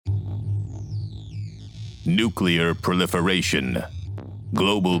nuclear proliferation,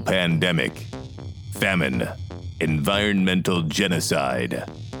 global pandemic, famine, environmental genocide,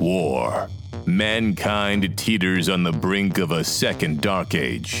 war. Mankind teeters on the brink of a second dark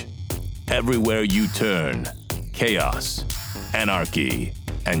age. Everywhere you turn, chaos, anarchy,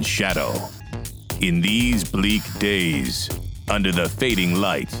 and shadow. In these bleak days, under the fading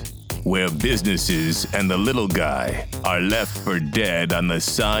light, where businesses and the little guy are left for dead on the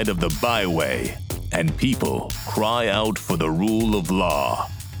side of the byway, and people cry out for the rule of law,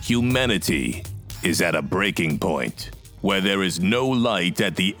 humanity is at a breaking point, where there is no light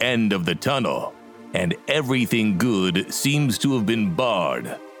at the end of the tunnel, and everything good seems to have been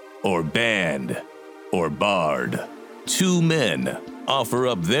barred, or banned, or barred. Two men offer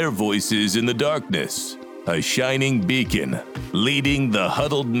up their voices in the darkness, a shining beacon leading the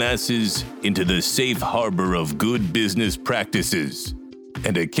huddled masses into the safe harbor of good business practices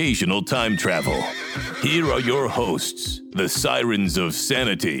and occasional time travel. Here are your hosts, the Sirens of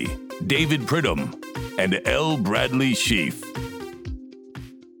Sanity, David Pridham and L. Bradley Sheaf.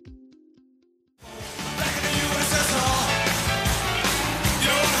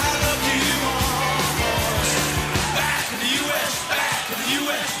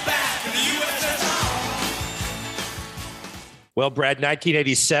 Well, Brad,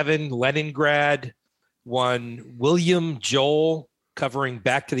 1987, Leningrad, won William Joel, covering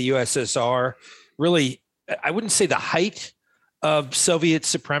back to the USSR. Really, I wouldn't say the height of Soviet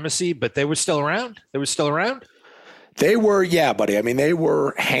supremacy, but they were still around. They were, yeah, buddy. I mean, they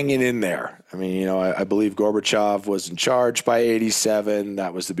were hanging in there. I mean, I believe Gorbachev was in charge by 87.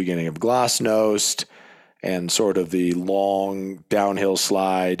 That was the beginning of Glasnost and sort of the long downhill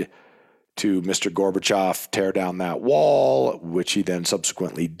slide to Mr. Gorbachev tear down that wall, which he then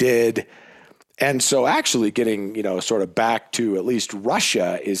subsequently did. And so actually getting, sort of back to at least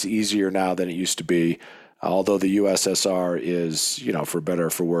Russia is easier now than it used to be, although the USSR is, for better or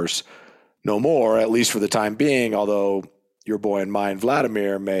for worse, no more, at least for the time being, although your boy and mine,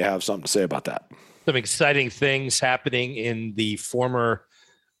 Vladimir, may have something to say about that. Some exciting things happening in the former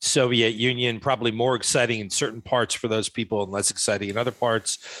Soviet Union, probably more exciting in certain parts for those people and less exciting in other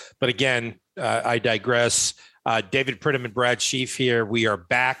parts. But again, I digress. David Pridham and Brad Sheaf here. We are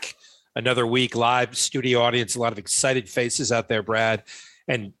back another week, live studio audience, a lot of excited faces out there, Brad.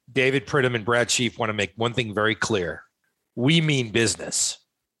 And David Pridham and Brad Sheaf want to make one thing very clear. We mean business.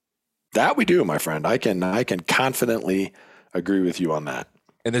 That we do, my friend. I can confidently agree with you on that.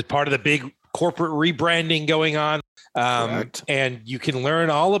 And there's part of the big corporate rebranding going on. And you can learn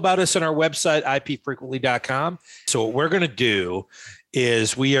all about us on our website, ipfrequently.com. So what we're going to do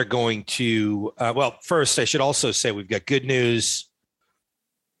is we are going to, first, I should also say we've got good news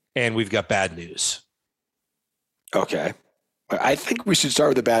and we've got bad news. Okay. I think we should start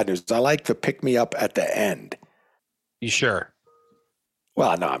with the bad news. I like to pick me up at the end. You sure?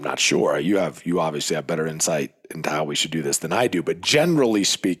 Well, no, I'm not sure. You obviously have better insight into how we should do this than I do. But generally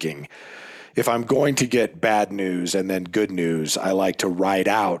speaking, if I'm going to get bad news and then good news, I like to ride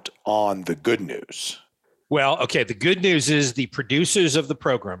out on the good news. Well, okay. The good news is the producers of the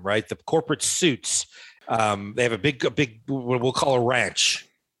program, right? The corporate suits. They have a big, what we'll call a ranch.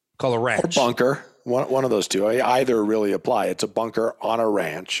 Or bunker. One of those two. Either really apply. It's a bunker on a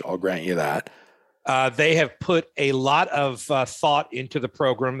ranch. I'll grant you that. They have put a lot of thought into the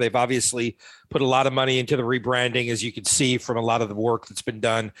program. They've obviously put a lot of money into the rebranding, as you can see from a lot of the work that's been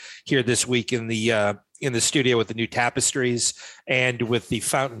done here this week in the studio with the new tapestries and with the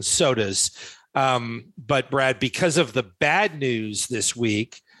fountain sodas. But Brad, because of the bad news this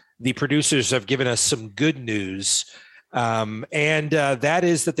week, the producers have given us some good news. And that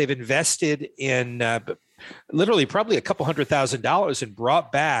is that they've invested in literally probably a couple $100,000 and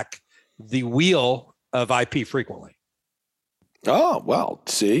brought back the wheel of IP Frequently. Oh, well,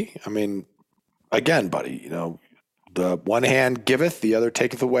 see, I mean, again, buddy, the one hand giveth, the other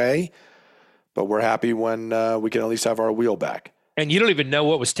taketh away, but we're happy when we can at least have our wheel back. And you don't even know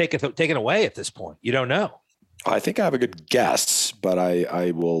what was taken away at this point. You don't know. I think I have a good guess, but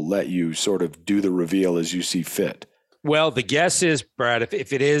I will let you sort of do the reveal as you see fit. Well, the guess is, Brad,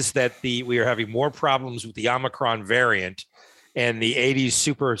 if it is that we are having more problems with the Omicron variant and the 80s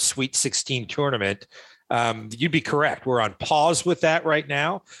Super Sweet 16 tournament, you'd be correct. We're on pause with that right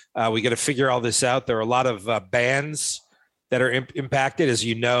now. We got to figure all this out. There are a lot of bands that are impacted. As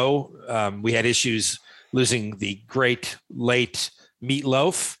you know, we had issues losing the great late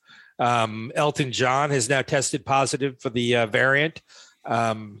Meatloaf. Elton John has now tested positive for the variant.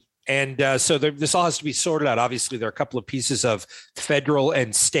 So this all has to be sorted out. Obviously, there are a couple of pieces of federal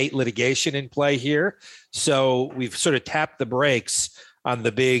and state litigation in play here. So we've sort of tapped the brakes on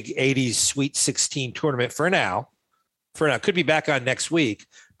the big 80s Sweet 16 tournament for now. Could be back on next week,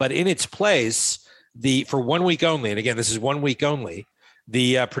 but in its place, for 1 week only, and again, this is 1 week only,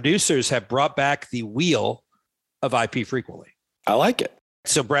 the producers have brought back the wheel of IP Frequently. I like it.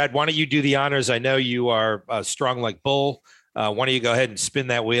 So, Brad, why don't you do the honors? I know you are strong like bull. Why don't you go ahead and spin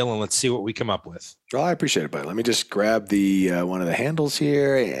that wheel and let's see what we come up with. Well, I appreciate it, buddy. Let me just grab the one of the handles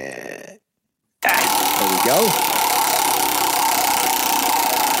here. And there we go.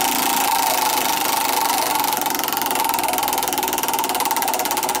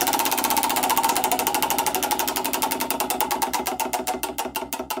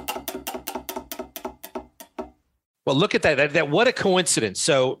 Well, look at that. What a coincidence.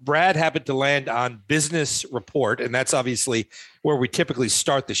 So Brad happened to land on Business Report, and that's obviously where we typically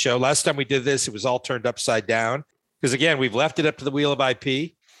start the show. Last time we did this, it was all turned upside down because, again, we've left it up to the wheel of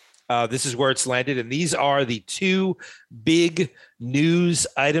IP. This is where it's landed, and these are the two big news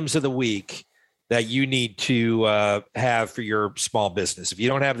items of the week that you need to have for your small business. If you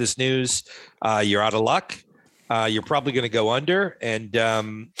don't have this news, you're out of luck. You're probably going to go under, and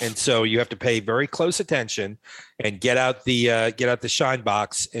so you have to pay very close attention and get out the shine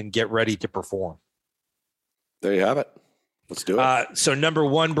box and get ready to perform. There you have it. Let's do it. So number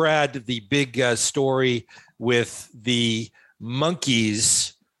one, Brad, the big story with the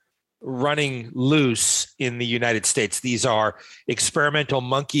monkeys running loose in the United States. These are experimental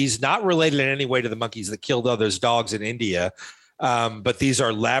monkeys, not related in any way to the monkeys that killed all those dogs in India, but these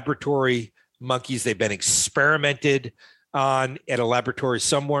are laboratory monkeys. They've been experimented on at a laboratory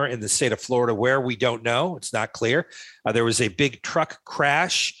somewhere in the state of Florida where we don't know. It's not clear. There was a big truck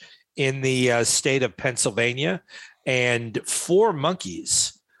crash in the state of Pennsylvania, and four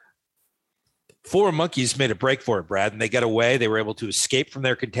monkeys made a break for it, Brad, and they got away. They were able to escape from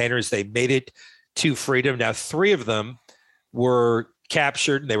their containers. They made it to freedom. Now, three of them were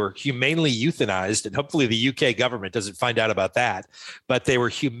captured and they were humanely euthanized, and hopefully the UK government doesn't find out about that, but they were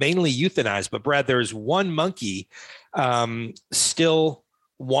humanely euthanized. But Brad, there's one monkey still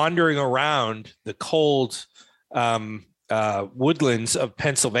wandering around the cold woodlands of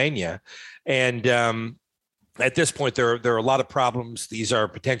Pennsylvania, and at this point there are a lot of problems. These are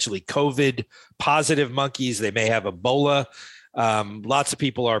potentially COVID positive monkeys. They may have Ebola. Lots of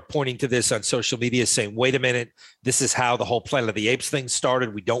people are pointing to this on social media saying, wait a minute, this is how the whole Planet of the Apes thing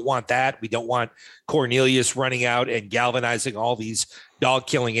started. We don't want that. We don't want Cornelius running out and galvanizing all these dog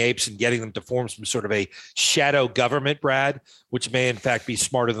killing apes and getting them to form some sort of a shadow government, Brad, which may in fact be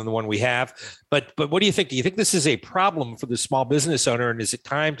smarter than the one we have. But what do you think? Do you think this is a problem for the small business owner? And is it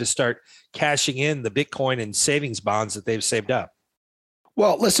time to start cashing in the Bitcoin and savings bonds that they've saved up?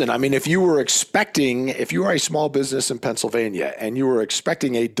 Well, listen, I mean, if you are a small business in Pennsylvania and you were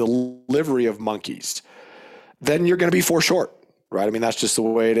expecting a delivery of monkeys, then you're going to be four short, right? I mean, that's just the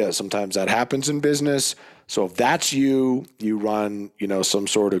way it is. Sometimes that happens in business. So if that's you run, some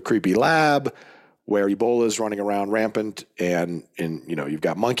sort of creepy lab where Ebola is running around rampant and you've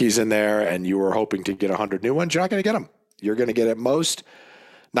got monkeys in there and you were hoping to get 100 new ones, you're not going to get them. You're going to get at most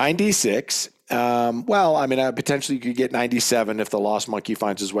 96. Potentially you could get 97 if the lost monkey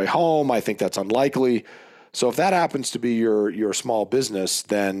finds his way home. I think that's unlikely. So if that happens to be your small business,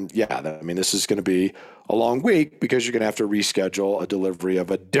 then this is going to be a long week because you're going to have to reschedule a delivery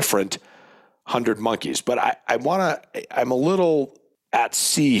of a different 100 monkeys. But I'm a little at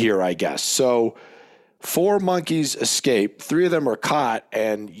sea here, I guess. So 4 monkeys escaped, 3 of them are caught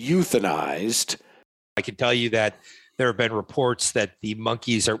and euthanized. I can tell you that there have been reports that the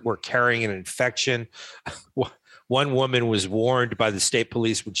monkeys were carrying an infection. One woman was warned by the state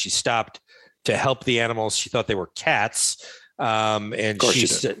police when she stopped to help the animals. She thought they were cats. And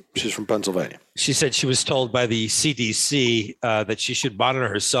she's from Pennsylvania. She said she was told by the CDC that she should monitor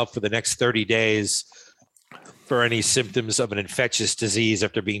herself for the next 30 days for any symptoms of an infectious disease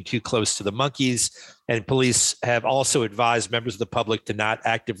after being too close to the monkeys. And police have also advised members of the public to not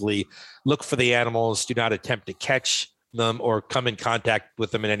actively look for the animals, do not attempt to catch them or come in contact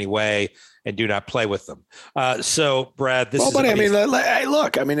with them in any way, and do not play with them. So, Brad, that's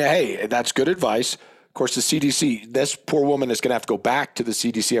good advice. Of course, the CDC, this poor woman is going to have to go back to the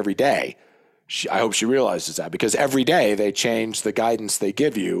CDC every day. I hope she realizes that, because every day they change the guidance they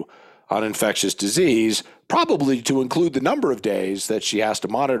give you on infectious disease, probably to include the number of days that she has to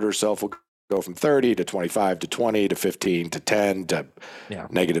monitor herself will go from 30 to 25 to 20 to 15 to 10 to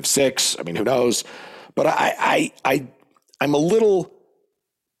 -6. I mean, who knows? But I'm a little,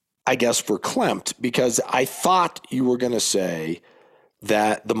 I guess, verklempt, because I thought you were going to say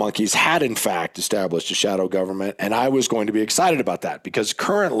that the monkeys had in fact established a shadow government, and I was going to be excited about that, because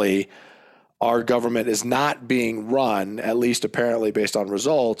currently our government is not being run, at least apparently based on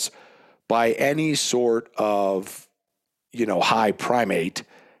results, by any sort of, high primate.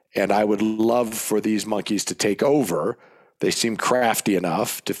 And I would love for these monkeys to take over. They seem crafty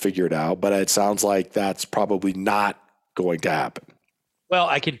enough to figure it out, but it sounds like that's probably not going to happen. Well,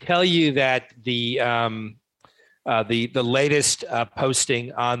 I can tell you that the latest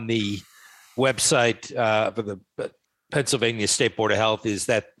posting on the website for the Pennsylvania State Board of Health is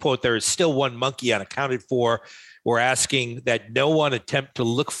that, quote, there is still one monkey unaccounted for. We're asking that no one attempt to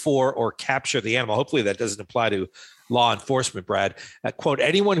look for or capture the animal. Hopefully that doesn't apply to law enforcement, Brad. Quote,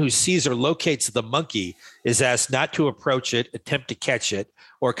 anyone who sees or locates the monkey is asked not to approach it, attempt to catch it,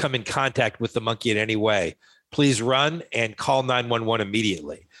 or come in contact with the monkey in any way. Please run and call 911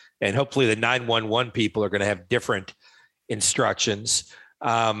 immediately. And hopefully the 911 people are going to have different instructions.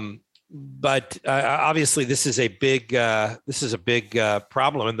 But obviously this is a big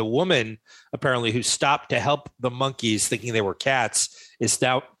problem. And the woman apparently who stopped to help the monkeys thinking they were cats is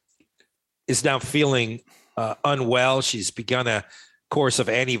now feeling unwell. She's begun a course of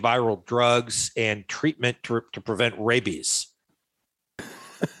antiviral drugs and treatment to prevent rabies.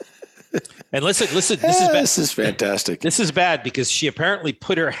 And listen, this is fantastic. This is bad because she apparently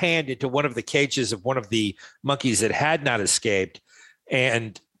put her hand into one of the cages of one of the monkeys that had not escaped,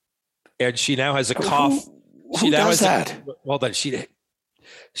 and she now has a cough. Who does that?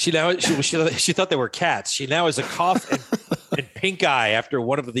 She thought they were cats. She now has a cough and pink eye after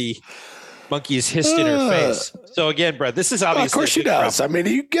one of the monkeys hissed in her face. So again, Brad, this is obviously. Of course she does. Problem. I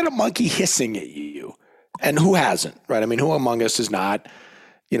mean, you get a monkey hissing at you, and who hasn't, right? I mean, who among us has not,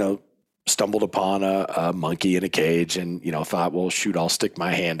 stumbled upon a monkey in a cage and, thought, well, shoot, I'll stick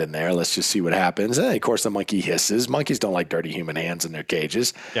my hand in there. Let's just see what happens. And of course, the monkey hisses. Monkeys don't like dirty human hands in their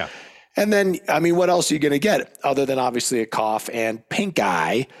cages. Yeah. And then, I mean, what else are you going to get other than obviously a cough and pink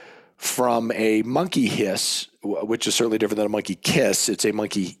eye from a monkey hiss, which is certainly different than a monkey kiss. It's a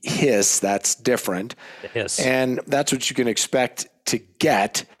monkey hiss. That's different. Hiss. And that's what you can expect to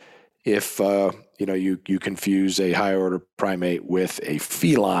get if, you confuse a higher order primate with a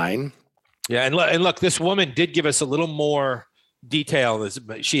feline. Yeah. And look, this woman did give us a little more detail.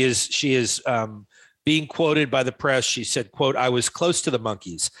 She is being quoted by the press. She said, quote, I was close to the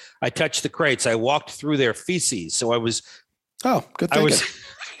monkeys. I touched the crates. I walked through their feces. So I was, good thinking.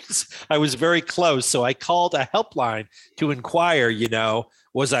 I was very close. So I called a helpline to inquire,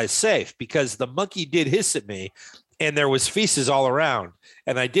 was I safe? Because the monkey did hiss at me and there was feces all around.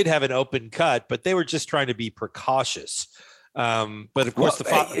 And I did have an open cut, but they were just trying to be precautious. But of course,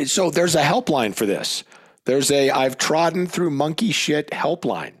 so there's a helpline for this. There's I've trodden through monkey shit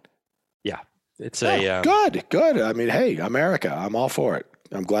helpline. Yeah. It's good. I mean, hey, America, I'm all for it.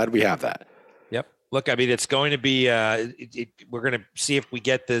 I'm glad we have that. Yep. Look, I mean, it's going to be, we're going to see if we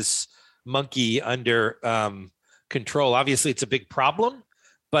get this monkey under control. Obviously it's a big problem,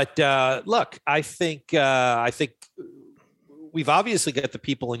 but look, I think we've obviously got the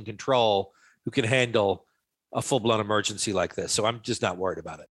people in control who can handle a full-blown emergency like this. So I'm just not worried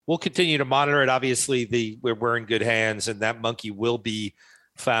about it. We'll continue to monitor it. Obviously we're in good hands, and that monkey will be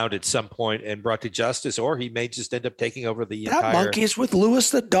found at some point and brought to justice, or he may just end up taking over the entire. That monkey is with Lewis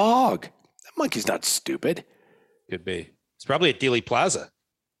the dog. That monkey's not stupid. Could be. It's probably at Dealey Plaza.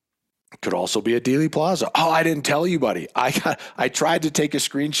 Could also be at Dealey Plaza. Oh, I didn't tell you, buddy. I tried to take a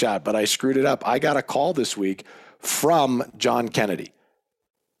screenshot, but I screwed it up. I got a call this week from John Kennedy.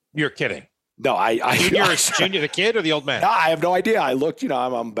 You're kidding. No, Junior, the kid or the old man? No, I have no idea. I looked,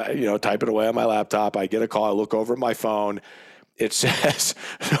 I'm typing away on my laptop. I get a call. I look over at my phone. It says,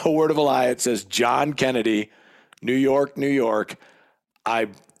 no word of a lie, it says John Kennedy, New York, New York. I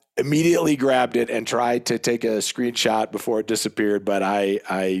immediately grabbed it and tried to take a screenshot before it disappeared, but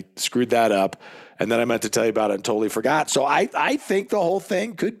I screwed that up. And then I meant to tell you about it and totally forgot. So I think the whole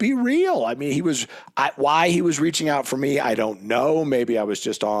thing could be real. I mean, why he was reaching out for me, I don't know. Maybe I was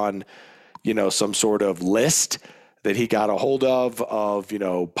just on, some sort of list that he got a hold of,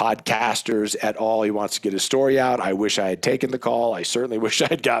 podcasters et al. He wants to get his story out. I wish I had taken the call. I certainly wish I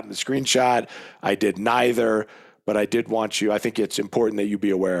had gotten the screenshot. I did neither, but I did want you. I think it's important that you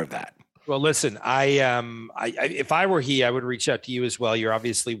be aware of that. Well, listen, if I were he, I would reach out to you as well. You're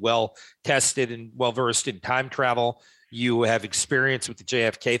obviously well tested and well versed in time travel. You have experience with the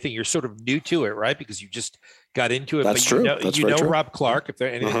JFK thing. You're sort of new to it, right? Because you just got into it. That's true. That's true. Rob Clark. If there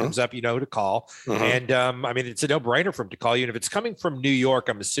anything comes up, who to call. And it's a no-brainer for him to call you. And if it's coming from New York,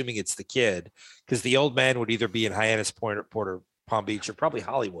 I'm assuming it's the kid, because the old man would either be in Hyannis Point or Port Palm Beach, or probably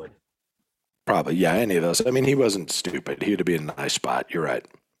Hollywood. Probably, yeah, any of those. I mean, he wasn't stupid. He would be in a nice spot. You're right.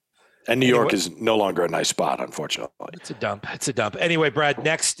 And New York is no longer a nice spot, unfortunately. It's a dump. It's a dump. Anyway, Brad,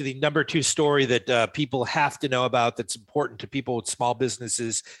 next to the number 2 story that people have to know about, that's important to people with small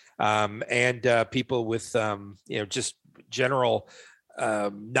businesses and people with, just general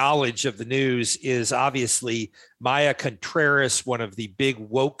knowledge of the news, is obviously Maya Contreras, one of the big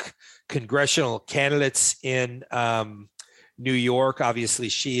woke congressional candidates in New York. Obviously,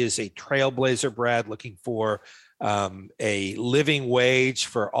 she is a trailblazer, Brad, looking for a living wage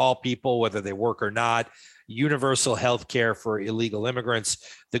for all people, whether they work or not, universal health care for illegal immigrants,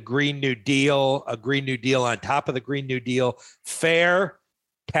 the Green New Deal, a Green New Deal on top of the Green New Deal, fair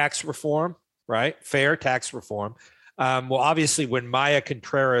tax reform, right? Fair tax reform. Well, obviously, when Maya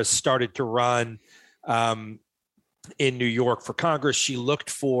Contreras started to run in New York for Congress, she looked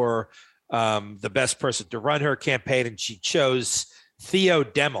for the best person to run her campaign, and she chose Theo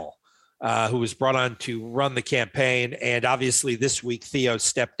Demel, who was brought on to run the campaign. And obviously this week, Theo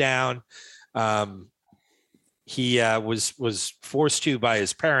stepped down. He was forced to by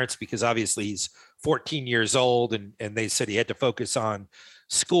his parents, because obviously he's 14 years old, and they said he had to focus on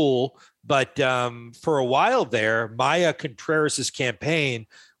school. But for a while there, Maya Contreras' campaign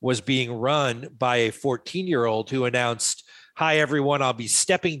was being run by a 14-year-old who announced, "Hi, everyone, I'll be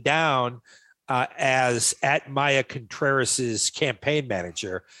stepping down as at Maya Contreras' campaign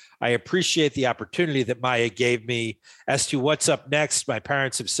manager. I appreciate the opportunity that Maya gave me. As to what's up next, my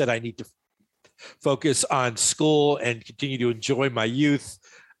parents have said I need to focus on school and continue to enjoy my youth.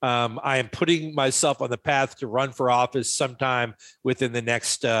 I am putting myself on the path to run for office sometime within the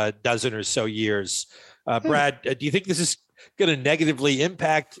next dozen or so years." Brad, do you think this is going to negatively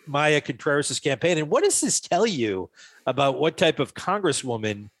impact Maya Contreras' campaign? And what does this tell you about what type of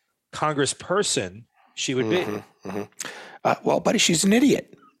congresswoman, congressperson she would be? Well, buddy, she's an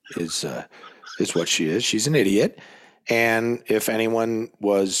idiot. Is what she is. She's an idiot. And if anyone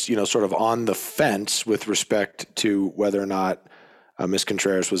was, sort of on the fence with respect to whether or not Ms.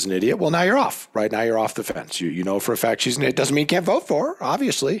 Contreras was an idiot, well, now you're off, right? Now you're off the fence. You know for a fact she's an idiot. Doesn't mean you can't vote for her,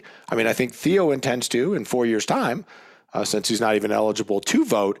 obviously. I mean, I think Theo intends to in 4 years' time, since he's not even eligible to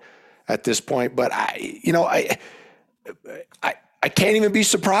vote at this point. But I can't even be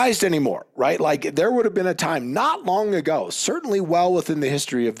surprised anymore, right? Like, there would have been a time not long ago, certainly well within the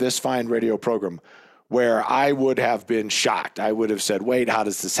history of this fine radio program, where I would have been shocked. I would have said, wait, how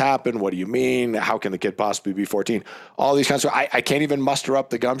does this happen? What do you mean? How can the kid possibly be 14? All these kinds of, I can't even muster up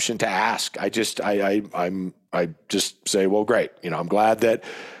the gumption to ask. I just say, well, great. I'm glad that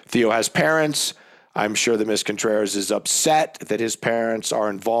Theo has parents. I'm sure that Ms. Contreras is upset that his parents are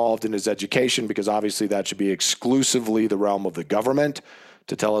involved in his education, because obviously that should be exclusively the realm of the government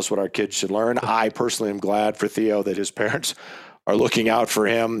to tell us what our kids should learn. I personally am glad for Theo that his parents are looking out for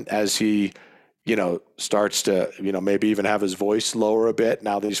him as he, starts to, maybe even have his voice lower a bit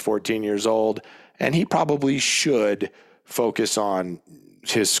now that he's 14 years old. And he probably should focus on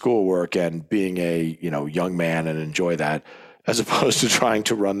his schoolwork and being a, young man and enjoy that, as opposed to trying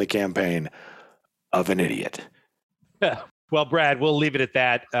to run the campaign of an idiot. Yeah. Well, Brad, we'll leave it at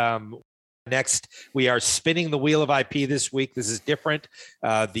that. Next, we are spinning the wheel of IP this week. This is different.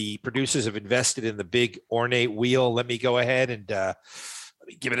 The producers have invested in the big ornate wheel. Let me go ahead and let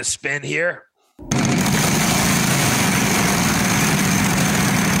me give it a spin here.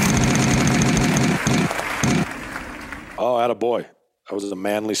 Oh, attaboy. That was a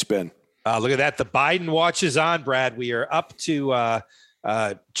manly spin. Look at that. The Biden watch is on, Brad. We are up to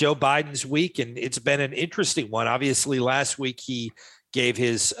Joe Biden's week, and it's been an interesting one. Obviously, last week he gave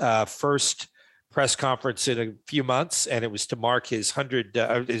his first press conference in a few months, and it was to mark his 1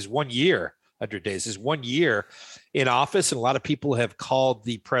 year, 100 days, his 1 year in office. And a lot of people have called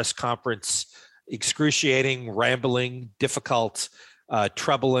the press conference excruciating, rambling, difficult,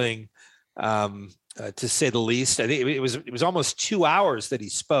 troubling, to say the least. I think it was almost 2 hours that he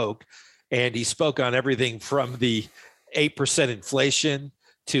spoke, and he spoke on everything from the 8% inflation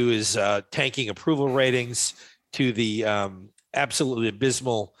to his tanking approval ratings, to the absolutely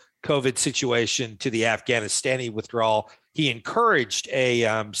abysmal COVID situation, to the Afghanistani withdrawal. He encouraged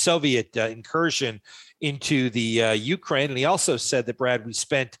a Soviet incursion into the Ukraine. And he also said that, Brad, we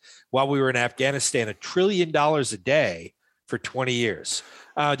spent, while we were in Afghanistan, $1 trillion a day for 20 years.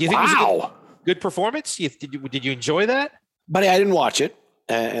 Do you think it was a good performance? Did you enjoy that? Buddy, I didn't watch it.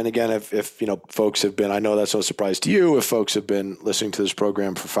 And again, if folks have been, I know that's no surprise to you, if folks have been listening to this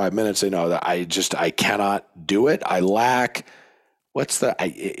program for 5 minutes, they know that I cannot do it. I lack,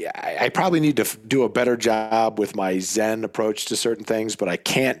 I probably need to do a better job with my Zen approach to certain things, but I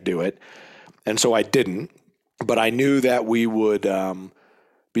can't do it. And so I didn't, but I knew that we would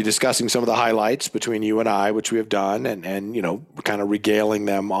be discussing some of the highlights between you and I, which we have done, and you know, kind of regaling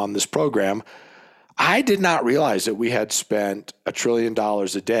them on this program. I did not realize that we had spent $1 trillion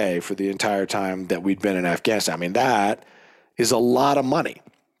a day for the entire time that we'd been in Afghanistan. I mean, that is a lot of money.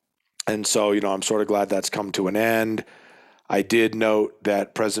 And so, you know, I'm sort of glad that's come to an end. I did note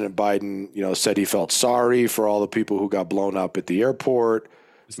that President Biden, you know, said he felt sorry for all the people who got blown up at the airport.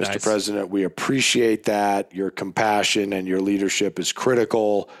 Mr. Nice. President, we appreciate that. Your compassion and your leadership is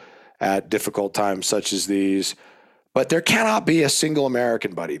critical at difficult times such as these. But there cannot be a single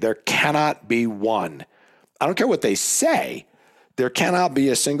American, buddy. There cannot be one. I don't care what they say. There cannot be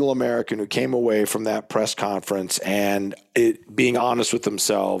a single American who came away from that press conference and, being honest with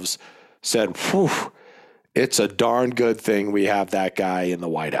themselves, said, whew, it's a darn good thing we have that guy in the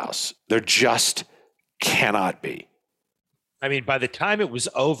White House. There just cannot be. I mean, by the time it was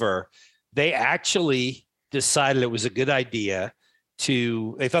over, they actually decided it was a good idea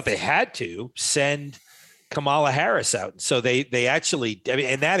they thought they had to send Kamala Harris out. So they actually, I mean,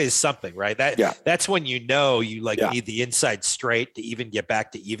 and that is something, right? That's when you know you need the inside straight to even get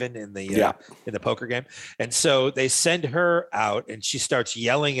back to even in the poker game. And so they send her out, and she starts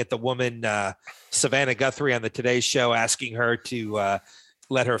yelling at the woman, Savannah Guthrie, on the Today Show, asking her to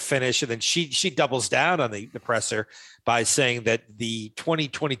let her finish. And then she doubles down on the presser by saying that the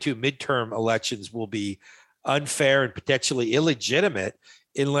 2022 midterm elections will be unfair and potentially illegitimate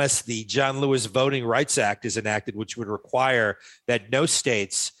unless the John Lewis Voting Rights Act is enacted, which would require that no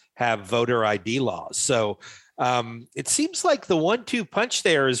states have voter ID laws. So it seems like the 1-2 punch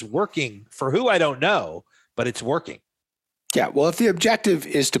there is working. For who, I don't know, but it's working. Yeah, well, if the objective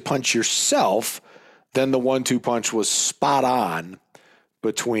is to punch yourself, then the 1-2 punch was spot on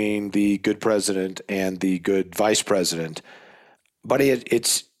between the good president and the good vice president. But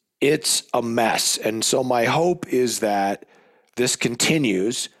it's a mess. And so my hope is that this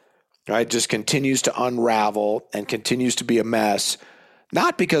continues, right? Just continues to unravel and continues to be a mess.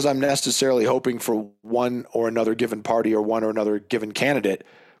 Not because I'm necessarily hoping for one or another given party or one or another given candidate.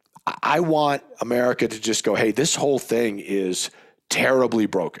 I want America to just go, hey, this whole thing is terribly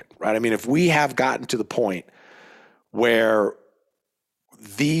broken, right? I mean, if we have gotten to the point where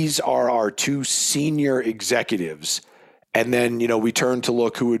these are our two senior executives, and then, you know, we turn to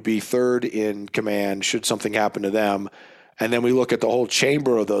look who would be third in command should something happen to them, and then we look at the whole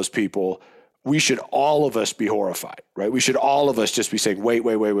chamber of those people, we should all of us be horrified, right? We should all of us just be saying, wait.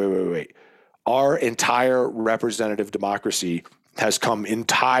 Our entire representative democracy has come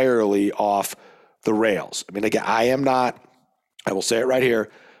entirely off the rails. I mean, again, I will say it right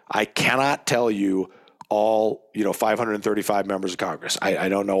here, I cannot tell you all, 535 members of Congress. I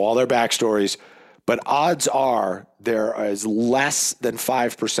don't know all their backstories, but odds are there is less than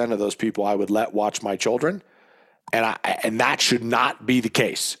 5% of those people I would let watch my children. And that should not be the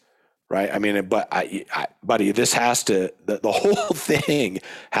case, right? I mean, buddy, this has to, the whole thing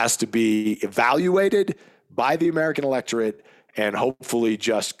has to be evaluated by the American electorate and hopefully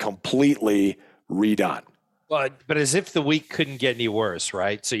just completely redone. But as if the week couldn't get any worse,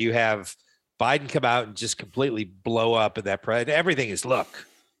 right? So you have Biden come out and just completely blow up in that everything is look.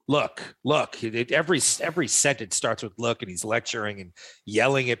 Every sentence starts with look, and he's lecturing and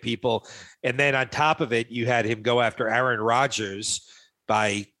yelling at people. And then on top of it, you had him go after Aaron Rodgers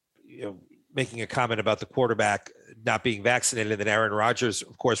by making a comment about the quarterback not being vaccinated. And then Aaron Rodgers,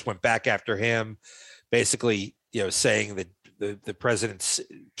 of course, went back after him, basically, saying that the president's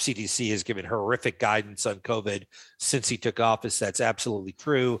CDC has given horrific guidance on COVID since he took office. That's absolutely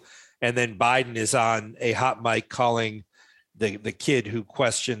true. And then Biden is on a hot mic calling the kid who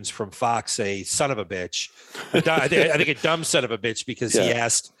questions from Fox a son of a bitch. I think a dumb son of a bitch, because he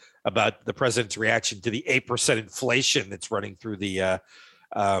asked about the president's reaction to the 8% inflation that's running through the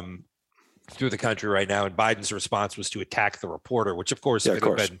country right now. And Biden's response was to attack the reporter, which of course,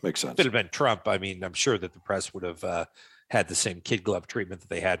 makes sense. If it had been Trump, I mean, I'm sure that the press would have had the same kid glove treatment that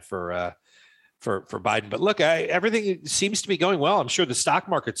they had for Biden. But look, everything seems to be going well. I'm sure the stock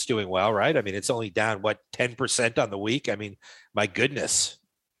market's doing well, right? I mean, it's only down 10% on the week. I mean, my goodness.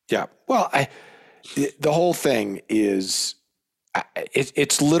 Yeah. Well, the whole thing is,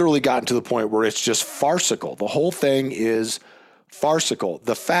 it's literally gotten to the point where it's just farcical. The whole thing is farcical.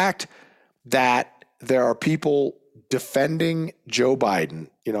 The fact that there are people defending Joe Biden,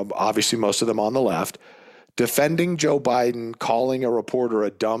 obviously most of them on the left, defending Joe Biden, calling a reporter a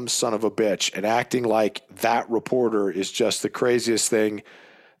dumb son of a bitch, and acting like that reporter is just the craziest thing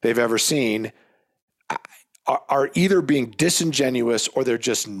they've ever seen, are either being disingenuous or they're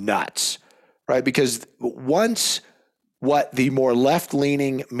just nuts, right? Because once what the more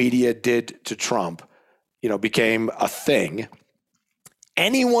left-leaning media did to Trump, became a thing,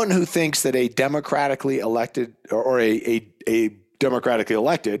 anyone who thinks that a democratically elected or a democratically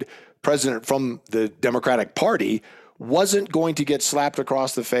elected president from the Democratic Party wasn't going to get slapped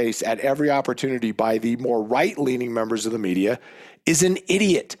across the face at every opportunity by the more right-leaning members of the media is an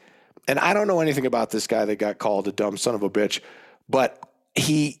idiot. And I don't know anything about this guy that got called a dumb son of a bitch, but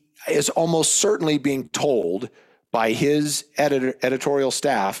he is almost certainly being told by his editorial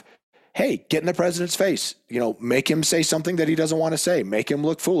staff, hey, get in the president's face, make him say something that he doesn't want to say, make him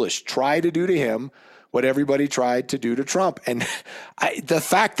look foolish, try to do to him what everybody tried to do to Trump. And the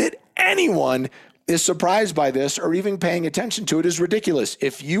fact that anyone is surprised by this or even paying attention to it is ridiculous.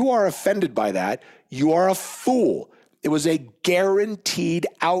 If you are offended by that, you are a fool. It was a guaranteed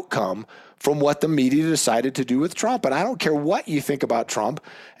outcome from what the media decided to do with Trump. And I don't care what you think about Trump,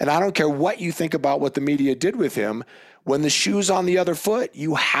 and I don't care what you think about what the media did with him. When the shoe's on the other foot,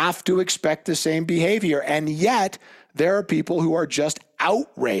 you have to expect the same behavior. And yet there are people who are just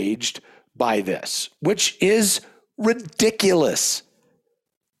outraged by this, which is ridiculous.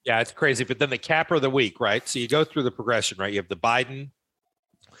 Yeah, it's crazy. But then the capper of the week, right? So you go through the progression, right? You have the Biden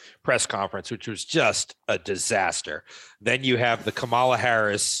press conference, which was just a disaster. Then you have the Kamala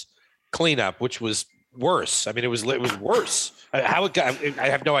Harris cleanup, which was worse. I mean, it was worse. How it got, I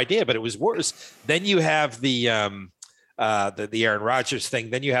have no idea, but it was worse. Then you have the Aaron Rodgers thing.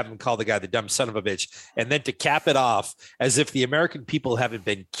 Then you have him call the guy the dumb son of a bitch. And then to cap it off, as if the American people haven't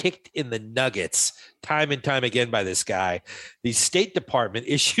been kicked in the nuggets time and time again by this guy, the State Department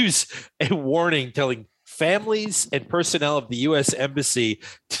issues a warning telling families and personnel of the U.S. Embassy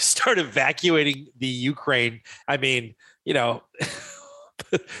to start evacuating the Ukraine. I mean,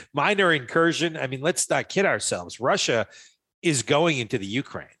 minor incursion. I mean, let's not kid ourselves. Russia is going into the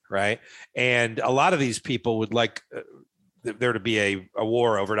Ukraine, right? And a lot of these people would like there to be a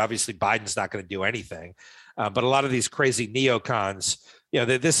war over it. Obviously, Biden's not going to do anything. But a lot of these crazy neocons,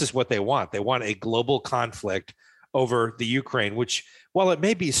 this is what they want. They want a global conflict over the Ukraine, which, while it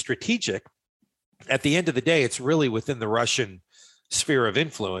may be strategic, at the end of the day, it's really within the Russian sphere of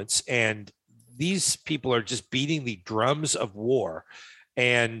influence. And these people are just beating the drums of war.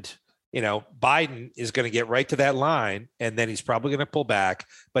 And, Biden is going to get right to that line, and then he's probably going to pull back,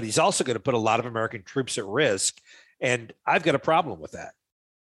 but he's also going to put a lot of American troops at risk. And I've got a problem with that.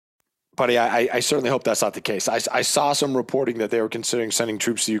 Buddy, I certainly hope that's not the case. I saw some reporting that they were considering sending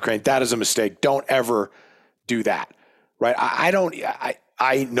troops to Ukraine. That is a mistake. Don't ever do that, right? I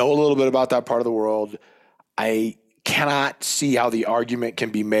know a little bit about that part of the world. I cannot see how the argument can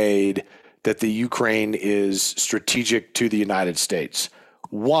be made that the Ukraine is strategic to the United States.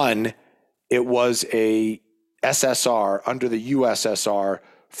 One, it was a SSR under the USSR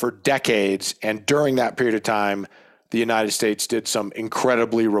for decades, and during that period of time, the United States did some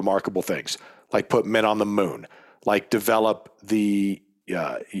incredibly remarkable things, like put men on the moon, like develop the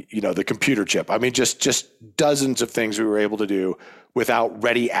computer chip. I mean, just dozens of things we were able to do without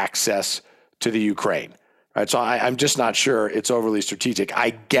ready access to the Ukraine. Right. So I'm just not sure it's overly strategic.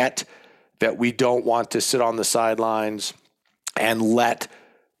 I get that we don't want to sit on the sidelines and let,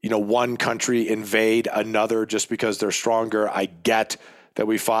 one country invade another just because they're stronger. I get that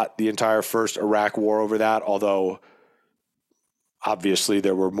we fought the entire first Iraq war over that, although obviously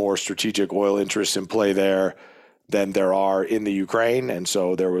there were more strategic oil interests in play there than there are in the Ukraine. And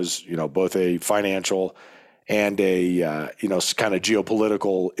so there was, both a financial and a, kind of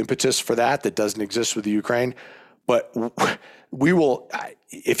geopolitical impetus for that doesn't exist with the Ukraine. But we will,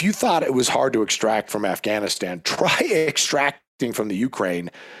 if you thought it was hard to extract from Afghanistan, try extracting from the Ukraine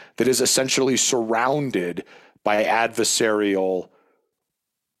that is essentially surrounded by adversarial,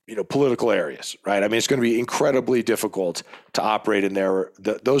 political areas, right? I mean, it's going to be incredibly difficult to operate in there.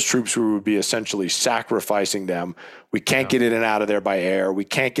 Those troops, we would be essentially sacrificing them. We can't get in and out of there by air. We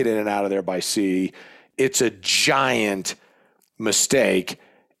can't get in and out of there by sea. It's a giant mistake.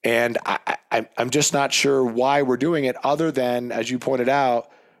 And I'm just not sure why we're doing it other than, as you pointed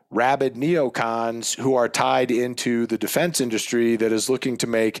out, rabid neocons who are tied into the defense industry that is looking to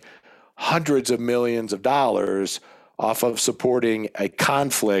make hundreds of millions of dollars off of supporting a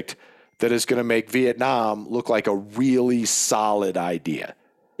conflict that is going to make Vietnam look like a really solid idea.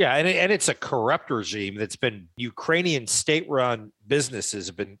 Yeah, and it's a corrupt regime that's been Ukrainian state-run businesses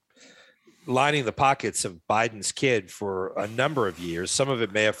have been lining the pockets of Biden's kid for a number of years. Some of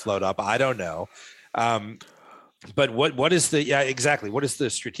it may have flowed up. I don't know. But what is exactly what is the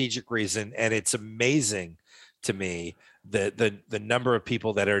strategic reason? And it's amazing to me the number of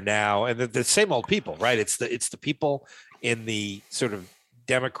people that are now, and the same old people, right? It's the people in the sort of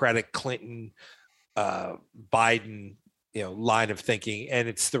Democratic Clinton, Biden, line of thinking, and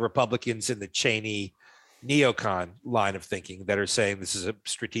it's the Republicans in the Cheney, neocon line of thinking that are saying this is a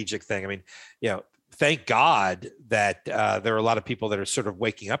strategic thing. I mean, thank God that there are a lot of people that are sort of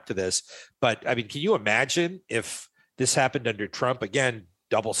waking up to this. But I mean, can you imagine if this happened under Trump? Again,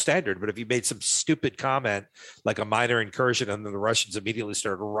 double standard. But if you made some stupid comment like a minor incursion and then the Russians immediately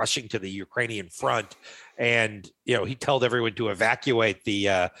started rushing to the Ukrainian front and, he told everyone to evacuate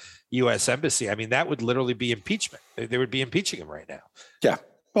the U.S. embassy. I mean, that would literally be impeachment. They would be impeaching him right now. Yeah.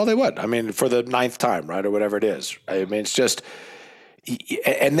 Well, they would. I mean, for the 9th time, right? Or whatever it is. I mean, it's just,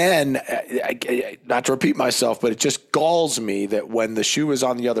 and then not to repeat myself, but it just galls me that when the shoe is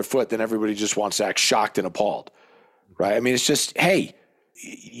on the other foot, then everybody just wants to act shocked and appalled, right? I mean, it's just, hey,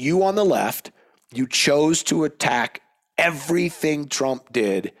 you on the left, you chose to attack everything Trump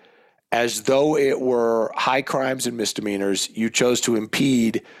did as though it were high crimes and misdemeanors. You chose to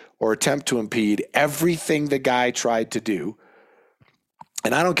impede or attempt to impede everything the guy tried to do.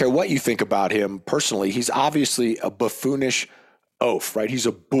 And I don't care what you think about him personally. He's obviously a buffoonish oaf, right? He's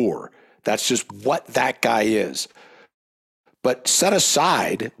a boor. That's just what that guy is. But set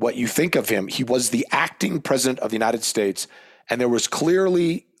aside what you think of him. He was the acting president of the United States, and there was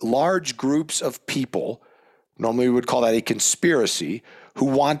clearly large groups of people, normally we would call that a conspiracy, who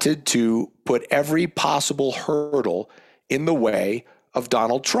wanted to put every possible hurdle in the way of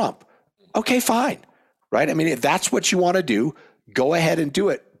Donald Trump. Okay, fine, right? I mean, if that's what you want to do, go ahead and do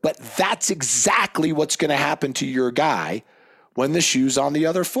it. But that's exactly what's going to happen to your guy when the shoe's on the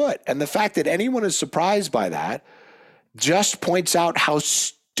other foot. And the fact that anyone is surprised by that just points out how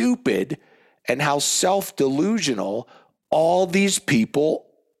stupid and how self-delusional all these people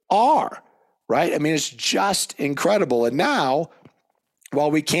are, right? I mean, it's just incredible. And now,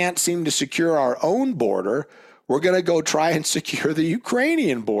 while we can't seem to secure our own border, we're going to go try and secure the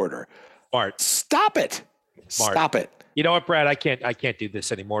Ukrainian border. Smart. Stop it. Smart. Stop it. You know what, Brad? I can't do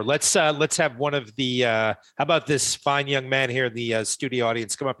this anymore. Let's have one of the. How about this fine young man here in the studio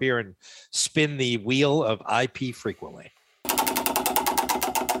audience come up here and spin the wheel of IP frequently.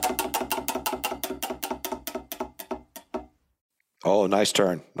 Oh, nice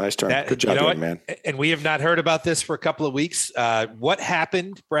turn. Nice turn. Good job, man. And we have not heard about this for a couple of weeks. What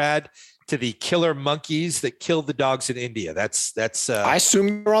happened, Brad, to the killer monkeys that killed the dogs in India? That's. I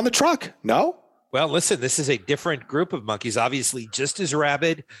assume you're on the truck. No. Well, listen, this is a different group of monkeys, obviously just as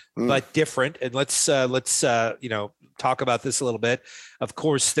rabid, but different. And let's talk about this a little bit. Of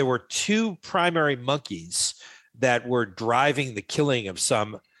course, there were two primary monkeys that were driving the killing of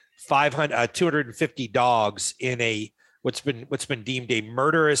some 250 dogs in what's been deemed a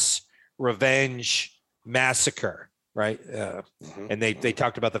murderous revenge massacre. Right. And they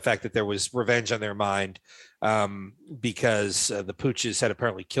talked about the fact that there was revenge on their mind because the pooches had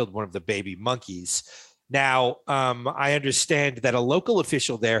apparently killed one of the baby monkeys. Now, I understand that a local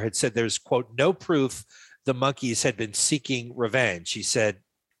official there had said there's, quote, no proof the monkeys had been seeking revenge. He said,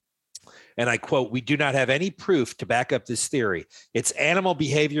 and I quote, "We do not have any proof to back up this theory. It's animal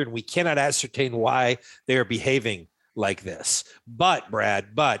behavior and we cannot ascertain why they are behaving like this. But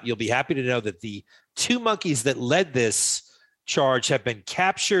you'll be happy to know that the two monkeys that led this charge have been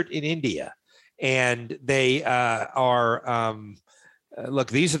captured in India, and they look,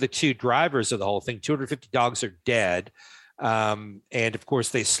 these are the two drivers of the whole thing. 250 dogs are dead. And of course,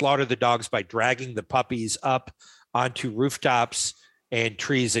 they slaughtered the dogs by dragging the puppies up onto rooftops and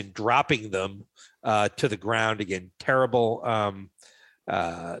trees and dropping them to the ground. Again, terrible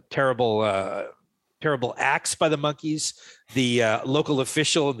acts by the monkeys. The local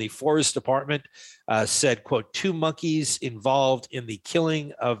official in the forest department said, quote, two monkeys involved in the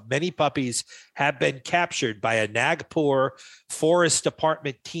killing of many puppies have been captured by a Nagpur forest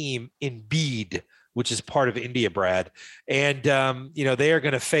department team in Bede, which is part of India, Brad. And, they are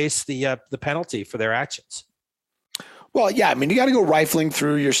going to face the penalty for their actions. Well, yeah, I mean, you got to go rifling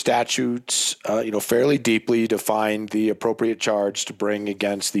through your statutes, fairly deeply to find the appropriate charge to bring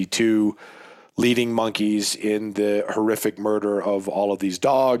against the two leading monkeys in the horrific murder of all of these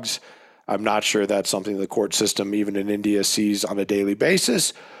dogs. I'm not sure that's something the court system, even in India, sees on a daily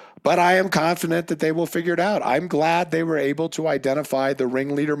basis, but I am confident that they will figure it out. I'm glad they were able to identify the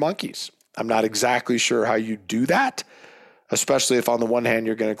ringleader monkeys. I'm not exactly sure how you do that, especially if on the one hand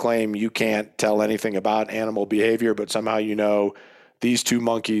you're going to claim you can't tell anything about animal behavior, but somehow these two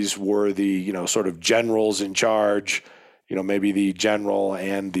monkeys were the sort of generals in charge, maybe the general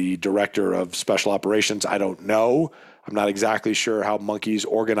and the director of special operations. I don't know. I'm not exactly sure how monkeys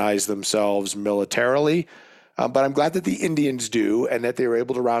organize themselves militarily, but I'm glad that the Indians do and that they were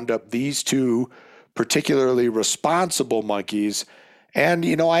able to round up these two particularly responsible monkeys. And,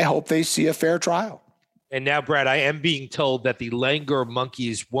 I hope they see a fair trial. And now, Brad, I am being told that the langur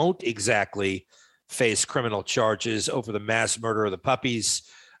monkeys won't exactly face criminal charges over the mass murder of the puppies.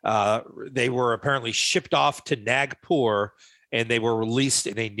 They were apparently shipped off to Nagpur, and they were released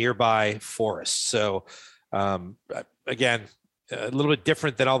in a nearby forest. So, again, a little bit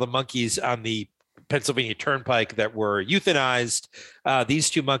different than all the monkeys on the Pennsylvania Turnpike that were euthanized. These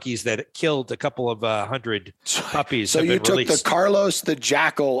two monkeys that killed a couple of hundred puppies. So you took released. the Carlos the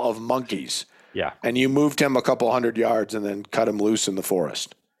Jackal of monkeys. Yeah. And you moved him a couple hundred yards and then cut him loose in the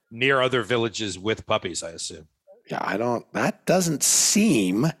forest. Near other villages with puppies, I assume. Yeah, that doesn't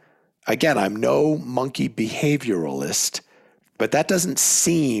seem, again, I'm no monkey behavioralist, but that doesn't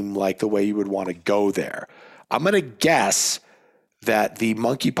seem like the way you would want to go there. I'm going to guess that the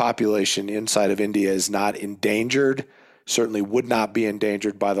monkey population inside of India is not endangered, certainly would not be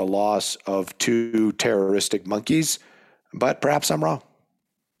endangered by the loss of two terroristic monkeys, but perhaps I'm wrong.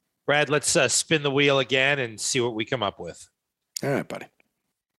 Brad, let's spin the wheel again and see what we come up with. All right, buddy.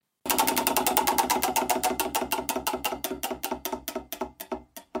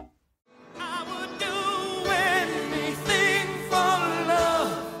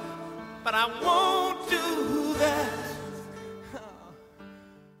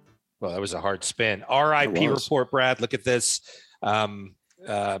 Well, that was a hard spin. RIP report, Brad. Look at this.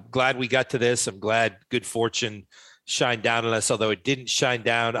 Glad we got to this. I'm glad good fortune shined down on us, although it didn't shine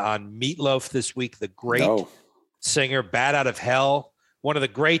down on Meatloaf this week, the great singer, Bat Out of Hell, one of the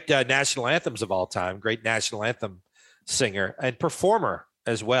great national anthems of all time, great national anthem singer and performer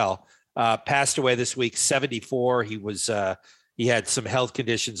as well. Passed away this week, 74. He had some health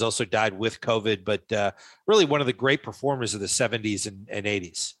conditions, also died with COVID, but really one of the great performers of the 70s and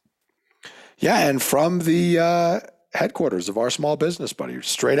 80s. Yeah, and from the headquarters of our small business, buddy,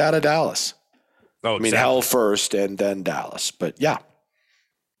 straight out of Dallas. Oh, exactly. I mean, hell first and then Dallas, but yeah.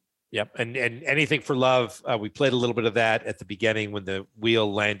 Yep, and Anything for Love, we played a little bit of that at the beginning when the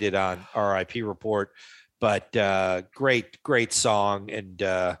wheel landed on RIP report, but great song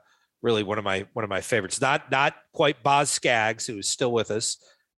and really one of my favorites. Not quite Boz Scaggs, who is still with us,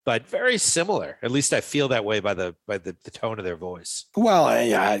 but very similar. At least I feel that way by the tone of their voice. Well,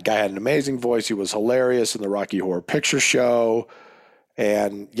 yeah, that guy had an amazing voice. He was hilarious in the Rocky Horror Picture Show.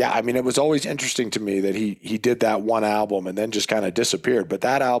 And yeah, I mean, it was always interesting to me that he did that one album and then just kind of disappeared. But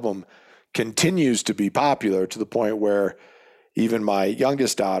that album continues to be popular to the point where even my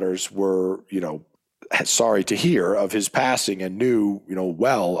youngest daughters were, sorry to hear of his passing and knew,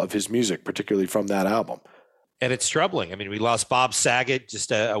 well of his music, particularly from that album. And it's troubling. I mean, we lost Bob Saget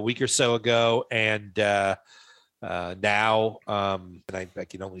just a week or so ago, and now, and I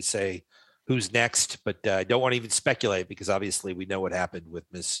can only say who's next, but I don't want to even speculate because obviously we know what happened with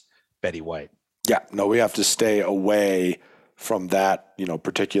Miss Betty White. Yeah, no, we have to stay away from that,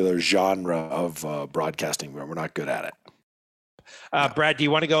 particular genre of broadcasting. We're not good at it. Brad, do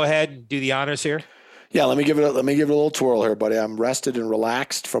you want to go ahead and do the honors here? Yeah, let me give it a little twirl here, buddy. I'm rested and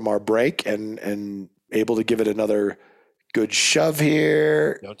relaxed from our break and able to give it another good shove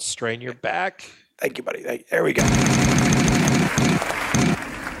here. Don't strain your back. Thank you, buddy. There we go.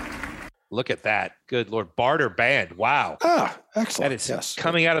 Look at that. Good Lord. Barter Band. Wow. Ah, excellent. That is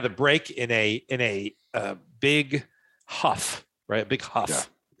coming out of the break in a big huff, right? A big huff. Yeah.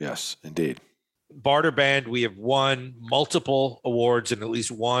 Yes, indeed. Barter Band, we have won multiple awards and at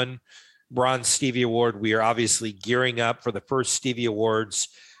least one Bronze Stevie Award. We are obviously gearing up for the first Stevie Awards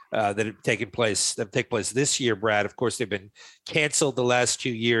that have take place this year, Brad. Of course, they've been canceled the last 2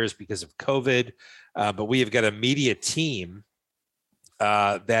 years because of COVID, but we have got a media team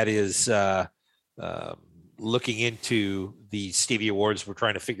that is looking into the Stevie Awards. We're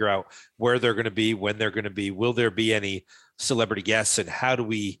trying to figure out where they're going to be, when they're going to be, will there be any celebrity guests, and how do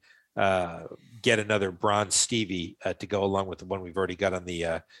we get another Bronze Stevie to go along with the one we've already got on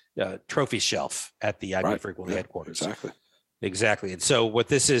the trophy shelf at the IB Frequently headquarters. Exactly. And so what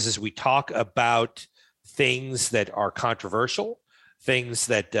this is we talk about things that are controversial, things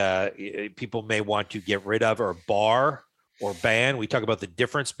that people may want to get rid of or bar or ban. We talk about the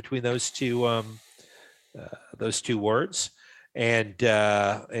difference between those two words, and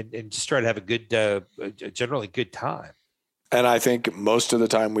just try to have a good, generally good time. And I think most of the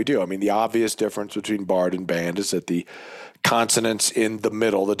time we do. I mean, the obvious difference between barred and banned is that the consonants in the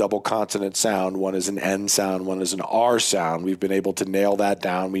middle, the double consonant sound, one is an N sound, one is an R sound. We've been able to nail that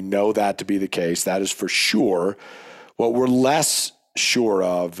down. We know that to be the case. That is for sure. What we're less sure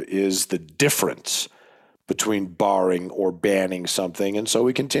of is the difference between barring or banning something. And so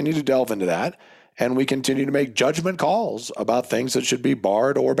we continue to delve into that, and we continue to make judgment calls about things that should be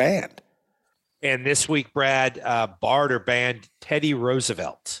barred or banned. And this week, Brad, barred or banned Teddy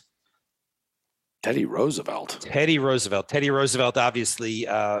Roosevelt. Teddy Roosevelt. Teddy Roosevelt, obviously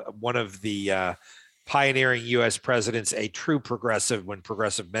one of the pioneering U.S. presidents, a true progressive when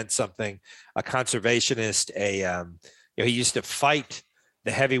progressive meant something, a conservationist, he used to fight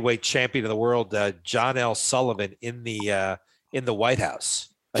the heavyweight champion of the world, John L. Sullivan, in the White House.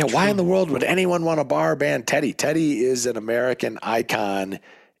 Yeah, why in the world would anyone want to bar ban Teddy? Teddy is an American icon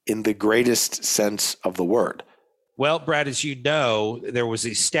in the greatest sense of the word. Well, Brad, as you know, there was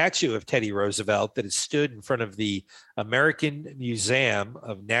a statue of Teddy Roosevelt that has stood in front of the American Museum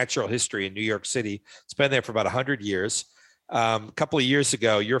of Natural History in New York City. It's been there for about 100 years. A couple of years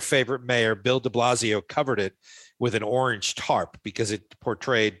ago, your favorite mayor, Bill de Blasio, covered it with an orange tarp because it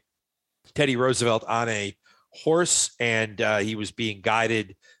portrayed Teddy Roosevelt on a horse, and he was being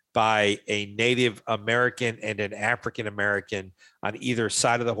guided by a Native American and an African American on either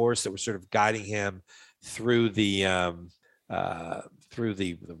side of the horse that was sort of guiding him through the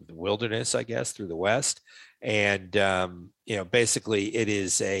wilderness, I guess, through the West. And basically it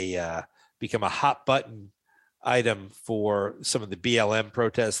is become a hot button item for some of the BLM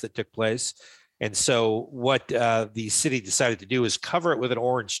protests that took place. And so what the city decided to do is cover it with an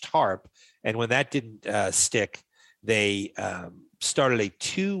orange tarp. And when that didn't stick, they started a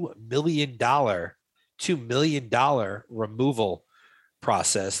 $2 million removal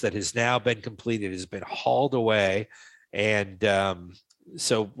process that has now been completed, has been hauled away. And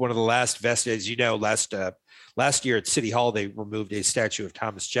so one of the last vestiges, last year at City Hall, they removed a statue of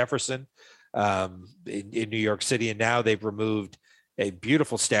Thomas Jefferson in New York City. And now they've removed a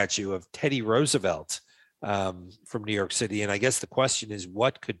beautiful statue of Teddy Roosevelt from New York City. And I guess the question is,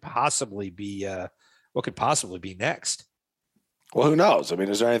 what could possibly be next? Well, who knows? I mean,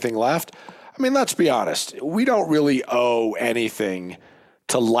 is there anything left? I mean, let's be honest. We don't really owe anything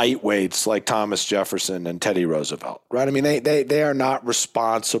to lightweights like Thomas Jefferson and Teddy Roosevelt, right? I mean, they are not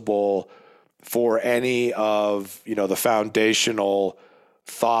responsible for any of, the foundational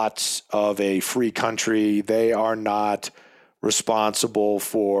thoughts of a free country. They are not responsible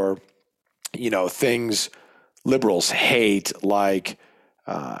for, things liberals hate, like,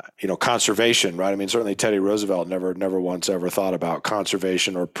 conservation, right? I mean, certainly Teddy Roosevelt never once ever thought about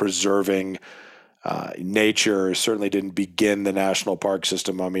conservation or preserving nature. Certainly didn't begin the national park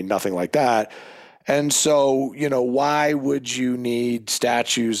system. I mean, nothing like that. And so, why would you need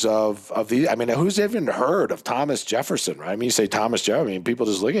statues of these? I mean, who's even heard of Thomas Jefferson, right? I mean, you say Thomas Jefferson, I mean, people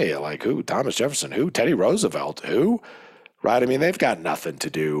just look at you like, who? Thomas Jefferson? Who? Teddy Roosevelt? Who? Right? I mean, they've got nothing to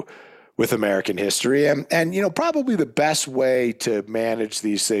do with American history. And probably the best way to manage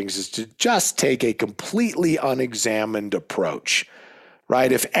these things is to just take a completely unexamined approach,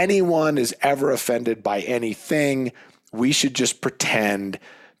 right? If anyone is ever offended by anything, we should just pretend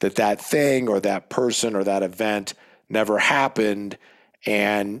that thing or that person or that event never happened,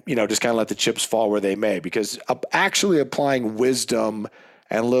 and, just kind of let the chips fall where they may, because actually applying wisdom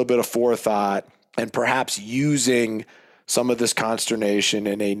and a little bit of forethought and perhaps using some of this consternation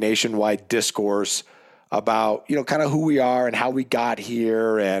in a nationwide discourse about, kind of who we are and how we got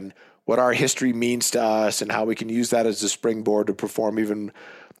here and what our history means to us and how we can use that as a springboard to perform even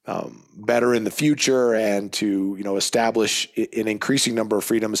better in the future and to, establish an increasing number of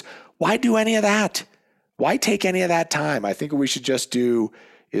freedoms. Why do any of that? Why take any of that time? I think what we should just do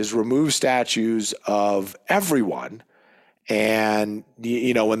is remove statues of everyone. And,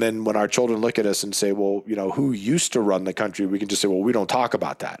 and then when our children look at us and say, well, who used to run the country? We can just say, well, we don't talk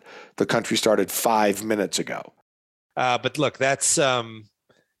about that. The country started 5 minutes ago. But look, that's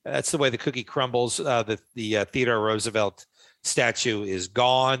the way the cookie crumbles. The Theodore Roosevelt statue is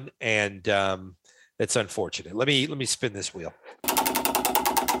gone, and that's unfortunate. Let me spin this wheel.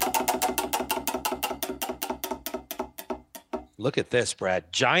 Look at this,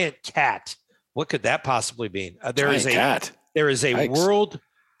 Brad. Giant cat. What could that possibly mean? There is a Yikes. world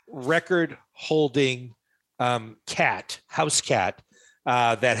record holding house cat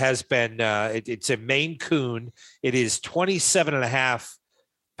that has been, it's a Maine Coon. It is 27 and a half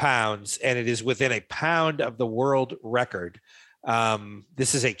pounds, and it is within a pound of the world record.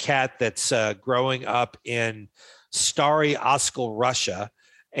 This is a cat that's growing up in Stary Oskol, Russia.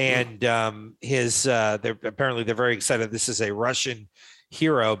 And they're very excited. This is a Russian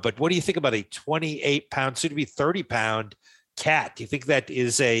hero. But what do you think about a 28-pound, soon to be 30-pound cat? Do you think that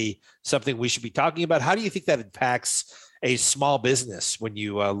is something we should be talking about? How do you think that impacts a small business when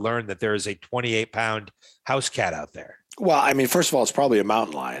you learn that there is a 28-pound house cat out there? Well, I mean, first of all, it's probably a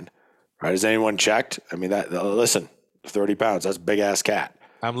mountain lion, right? Has anyone checked? I mean, listen, 30 pounds, that's a big ass cat.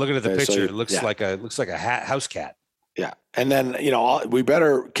 I'm looking at the picture. So, it looks like a house cat. Yeah. And then, we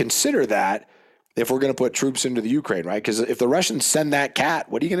better consider that if we're going to put troops into the Ukraine, right? Because if the Russians send that cat,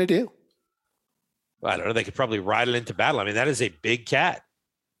 what are you going to do? Well, I don't know. They could probably ride it into battle. I mean, that is a big cat.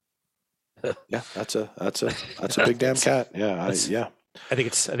 Yeah, that's a big damn cat. Yeah, yeah. I think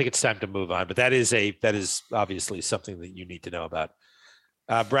it's time to move on. But that is obviously something that you need to know about.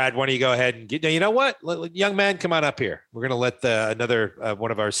 Brad, why don't you go ahead and get? Now, you know what, young man, come on up here. We're going to let another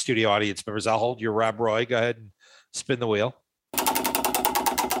one of our studio audience members. I'll hold your Rob Roy. Go ahead and spin the wheel.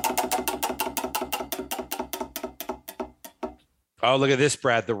 Oh, look at this,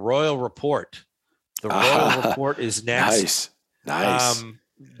 Brad. The Royal Report. The Royal Report is next. Nice.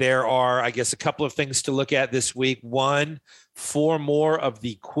 There are, I guess, a couple of things to look at this week. One, 4 more of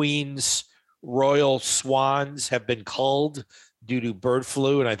the Queen's royal swans have been culled due to bird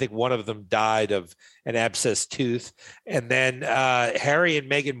flu, and I think one of them died of an abscessed tooth. And then Harry and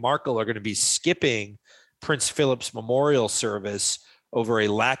Meghan Markle are going to be skipping Prince Philip's memorial service over a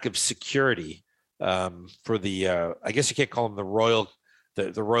lack of security for the, I guess you can't call them the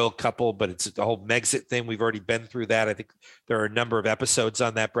royal couple, but it's the whole Megxit thing. We've already been through that. I think there are a number of episodes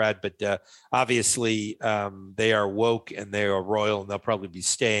on that, Brad, but obviously they are woke and they are royal, and they'll probably be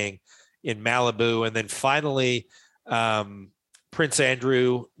staying in Malibu. And then finally, Prince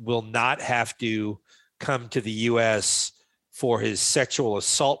Andrew will not have to come to the U.S. for his sexual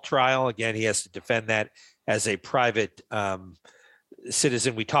assault trial. Again, he has to defend that as a private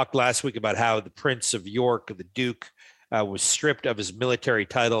citizen. We talked last week about how the Prince of York, the Duke, was stripped of his military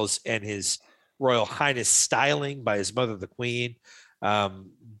titles and his Royal Highness styling by his mother, the Queen.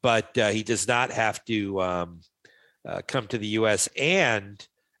 But he does not have to come to the U.S.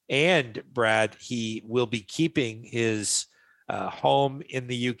 And Brad, he will be keeping his home in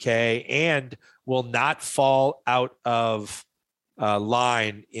the UK and will not fall out of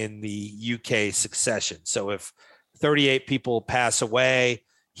line in the UK succession. So if 38 people pass away,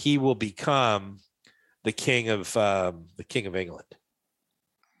 he will become the king of England.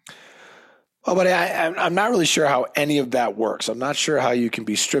 Well, but I'm not really sure how any of that works. I'm not sure how you can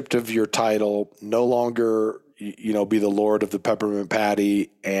be stripped of your title, no longer, be the Lord of the Peppermint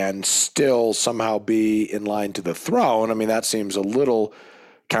Patty, and still somehow be in line to the throne. I mean, that seems a little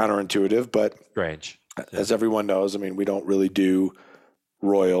counterintuitive, but strange. As everyone knows, I mean, we don't really do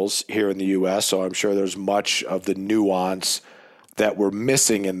royals here in the U.S., so I'm sure there's much of the nuance that we're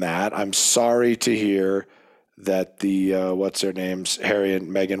missing in that. I'm sorry to hear that the what's their names, Harry and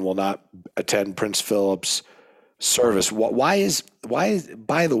Meghan, will not attend Prince Philip's service. Why is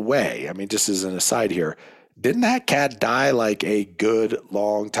by the way, I mean, just as an aside here, didn't that cat die like a good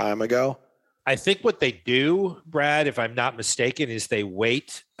long time ago? I think what they do, Brad, if I'm not mistaken, is they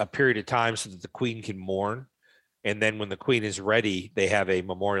wait a period of time so that the Queen can mourn. And then when the Queen is ready, they have a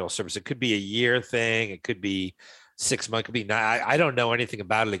memorial service. It could be a year thing. It could be 6 months. It could be 9. I don't know anything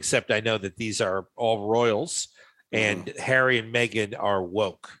about it, except I know that these are all royals and Harry and Meghan are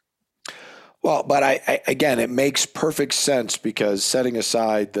woke. Well, but I again, it makes perfect sense, because setting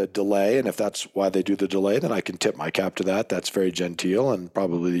aside the delay, and if that's why they do the delay, then I can tip my cap to that. That's very genteel and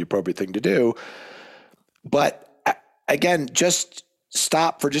probably the appropriate thing to do. But again, just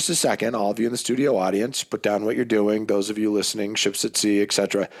stop for just a second, all of you in the studio audience, put down what you're doing, those of you listening, ships at sea,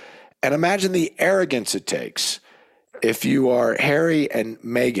 etc., and imagine the arrogance it takes if you are Harry and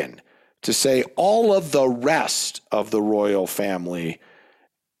Meghan to say all of the rest of the royal family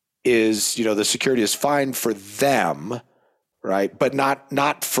is, the security is fine for them, right? But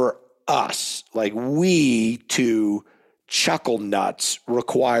not for us. Like, we two chuckle nuts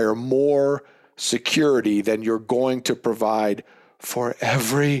require more security than you're going to provide for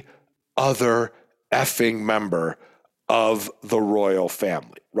every other effing member of the royal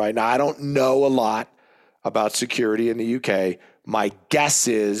family, right? Now, I don't know a lot about security in the UK. My guess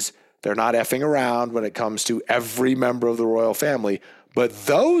is they're not effing around when it comes to every member of the royal family. But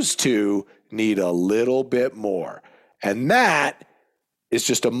those two need a little bit more. And that is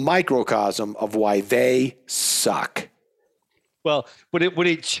just a microcosm of why they suck. Well, would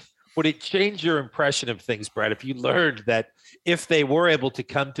it change your impression of things, Brad, if you learned that if they were able to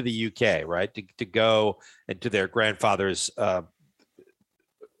come to the UK, right, to go into their grandfather's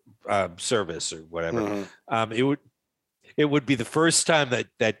service or whatever, it would be the first time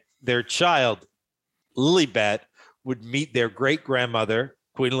that their child, Lilibet, would meet their great-grandmother,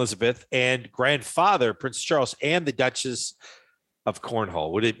 Queen Elizabeth, and grandfather, Prince Charles, and the Duchess of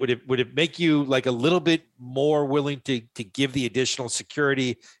Cornwall. Would it make you like a little bit more willing to give the additional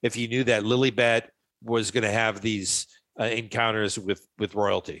security if you knew that Lilibet was going to have these encounters with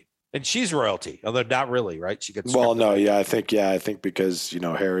royalty? And she's royalty, although not really, right? She gets I think because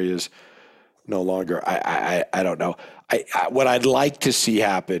Harry is no longer. I don't know. What I'd like to see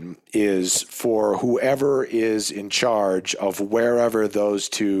happen is for whoever is in charge of wherever those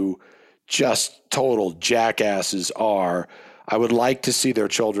two just total jackasses are, I would like to see their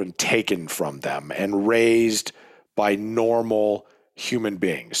children taken from them and raised by normal human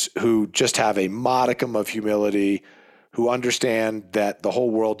beings who just have a modicum of humility, who understand that the whole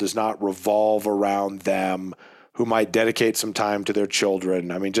world does not revolve around them, who might dedicate some time to their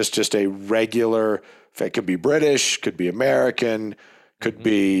children. I mean, just a regular, it could be British, could be American, could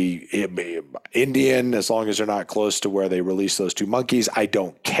be Indian, as long as they're not close to where they release those two monkeys. I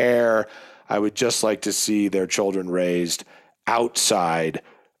don't care. I would just like to see their children raised outside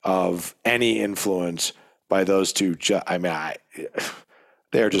of any influence by those two.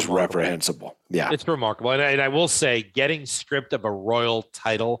 They're just reprehensible. Yeah. It's remarkable. And I will say, getting stripped of a royal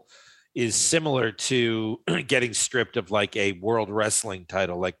title is similar to getting stripped of like a world wrestling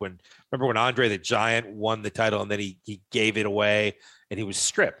title. Like remember when Andre the Giant won the title and then he gave it away and he was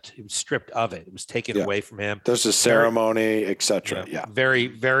stripped. He was stripped of it. It was taken away from him. There's a ceremony, etc. Yeah. Very,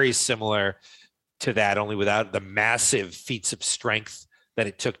 very similar to that, only without the massive feats of strength that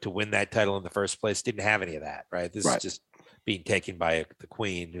it took to win that title in the first place. Didn't have any of that, right? This is just being taken by the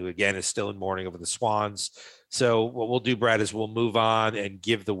Queen, who again is still in mourning over the Swans. So what we'll do, Brad, is we'll move on and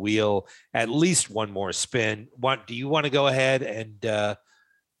give the wheel at least one more spin. Do you want to go ahead and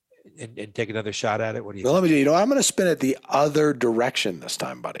take another shot at it? What do you think? Let me do. I'm going to spin it the other direction this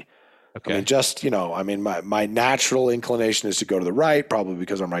time, buddy. Okay. I mean, my natural inclination is to go to the right, probably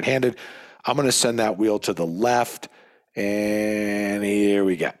because I'm right-handed. I'm going to send that wheel to the left, and here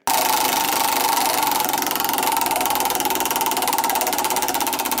we go.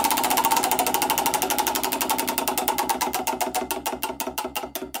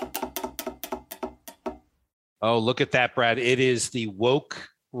 Oh, look at that, Brad. It is the woke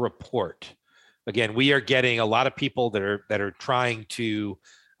report. Again, we are getting a lot of people that are trying to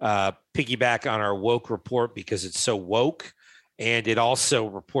piggyback on our woke report because it's so woke. And it also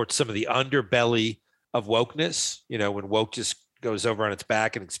reports some of the underbelly of wokeness. You know, when woke just goes over on its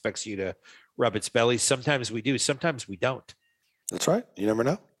back and expects you to rub its belly. Sometimes we do, sometimes we don't. That's right. You never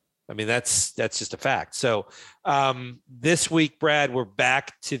know. I mean, that's just a fact. So this week, Brad, we're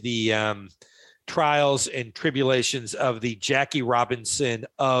back to the trials and tribulations of the Jackie Robinson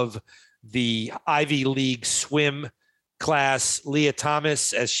of the Ivy League swim class, Leah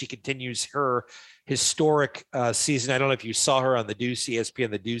Thomas, as she continues her historic season. I don't know if you saw her on the Deuce, ESPN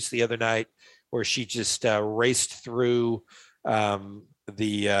The Deuce the other night, where she just raced through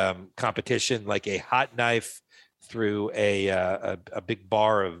the competition like a hot knife through a big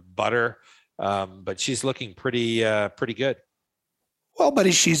bar of butter. But she's looking pretty good. Well,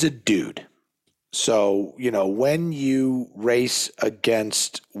 buddy, she's a dude. So, when you race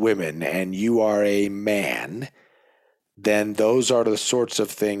against women and you are a man, then those are the sorts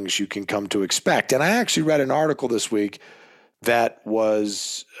of things you can come to expect. And I actually read an article this week that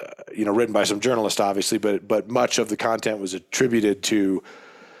was, written by some journalist, obviously, but much of the content was attributed to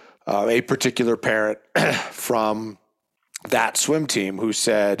a particular parent from that swim team who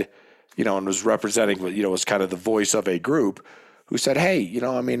said, and was representing, was kind of the voice of a group, who said, hey,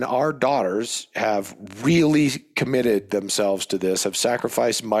 our daughters have really committed themselves to this, have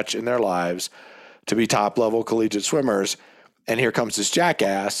sacrificed much in their lives to be top-level collegiate swimmers, and here comes this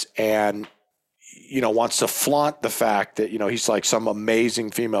jackass and, wants to flaunt the fact that, he's like some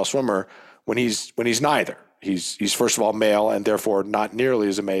amazing female swimmer when he's neither. He's first of all male and therefore not nearly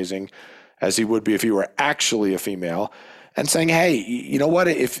as amazing as he would be if he were actually a female, and saying, hey, you know what,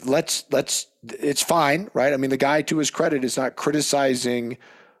 it's fine, right? I mean, the guy, to his credit, is not criticizing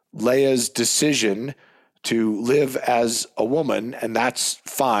Leia's decision to live as a woman, and that's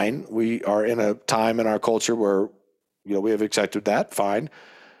fine. We are in a time in our culture where, we have accepted that, fine.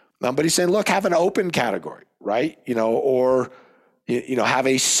 But he's saying, look, have an open category, right? Or have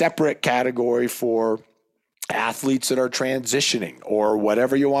a separate category for athletes that are transitioning or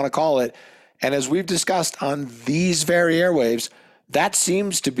whatever you want to call it. And as we've discussed on these very airwaves, that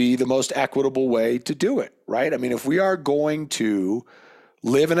seems to be the most equitable way to do it, right? I mean, if we are going to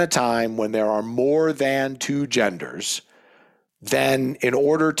live in a time when there are more than two genders, then in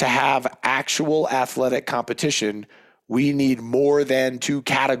order to have actual athletic competition, we need more than two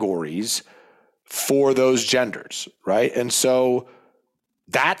categories for those genders, right? And so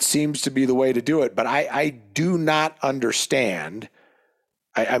that seems to be the way to do it. But I do not understand.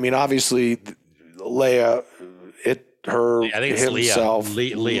 I mean, obviously, Leia, himself,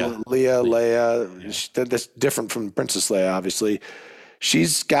 Leia. That's different from Princess Leia, obviously.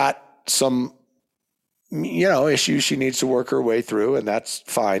 She's got some, issues she needs to work her way through, and that's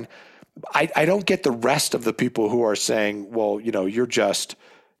fine. I don't get the rest of the people who are saying, well, you're just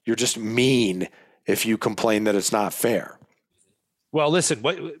mean if you complain that it's not fair. Well, listen,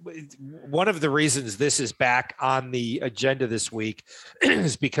 one of the reasons this is back on the agenda this week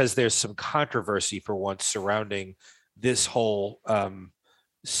is because there's some controversy for once surrounding this whole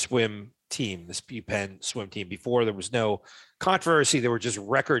swim team, this UPenn swim team. Before, there was no controversy. There were just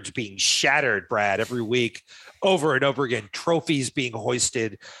records being shattered, Brad, every week over and over again, trophies being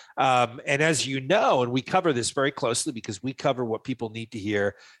hoisted. And as you know, and we cover this very closely because we cover what people need to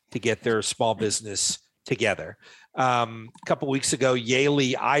hear to get their small business together. A couple of weeks ago,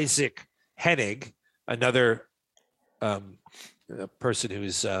 Yaeli Isaac Hennig, another person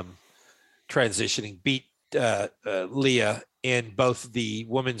who's transitioning, beat Leah in both the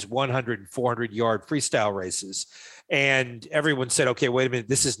women's 100 and 400 yard freestyle races. And everyone said, okay, wait a minute,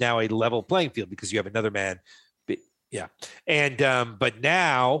 this is now a level playing field because you have another man. Yeah. And, but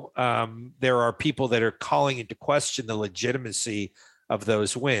now there are people that are calling into question the legitimacy of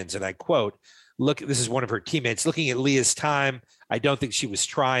those wins. And I quote, look, this is one of her teammates, looking at Leah's time, I don't think she was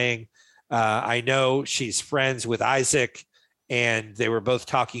trying. I know she's friends with Isaac, and they were both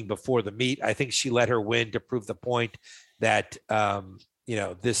talking before the meet. I think she let her win to prove the point that,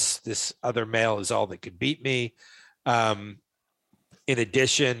 this other male is all that could beat me. In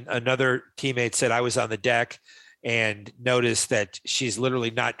addition, another teammate said, I was on the deck and noticed that she's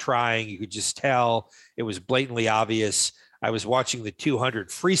literally not trying. You could just tell. It was blatantly obvious. I was watching the 200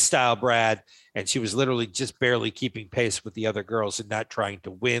 freestyle, Brad, and she was literally just barely keeping pace with the other girls and not trying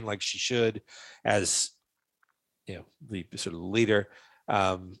to win like she should as, the sort of leader.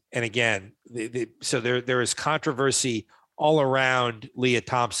 And again, so there is controversy all around Leah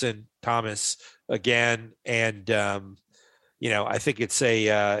Thomas again. And, I think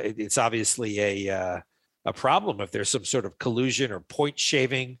it's obviously a problem if there's some sort of collusion or point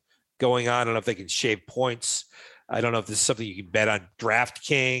shaving going on. I don't know if they can shave points. I don't know if this is something you can bet on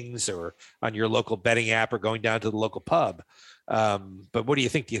DraftKings or on your local betting app or going down to the local pub. But what do you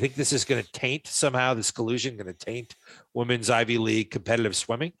think? Do you think this is going to taint somehow, this collusion going to taint women's Ivy League competitive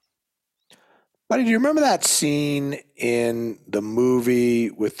swimming? Buddy, do you remember that scene in the movie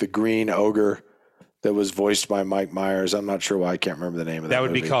with the green ogre that was voiced by Mike Myers? I'm not sure why I can't remember the name of that. That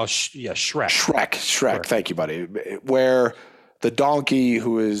would movie. Be called Shrek. Shrek. Thank you, buddy. Where the donkey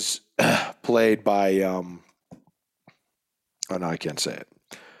who is played by oh no, I can't say it.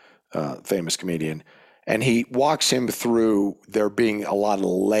 Famous comedian, and he walks him through there being a lot of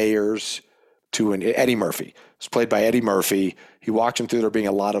layers to Eddie Murphy. It's played by Eddie Murphy. He walks him through there being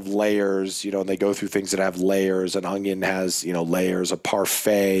a lot of layers, and they go through things that have layers. An onion has, layers. A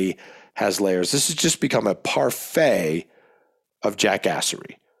parfait has layers. This has just become a parfait of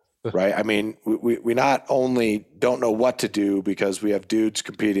jackassery, right? I mean, we not only don't know what to do because we have dudes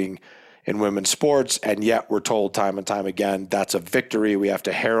competing in women's sports, and yet we're told time and time again, that's a victory. We have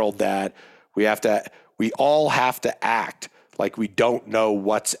to herald that. We all have to act like we don't know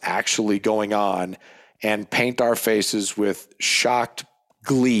what's actually going on and paint our faces with shocked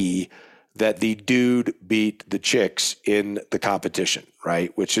glee that the dude beat the chicks in the competition,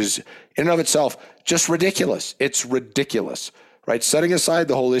 right? Which is in and of itself just ridiculous. It's ridiculous, right? Setting aside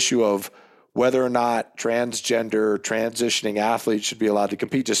the whole issue of whether or not transgender, transitioning athletes should be allowed to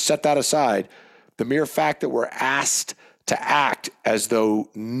compete, just set that aside. The mere fact that we're asked to act as though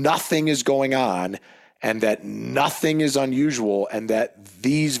nothing is going on and that nothing is unusual and that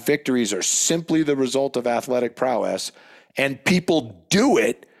these victories are simply the result of athletic prowess and people do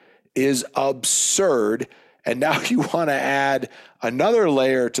it is absurd. And now you want to add another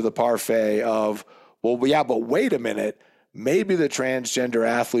layer to the parfait of, well, yeah, but wait a minute. Maybe the transgender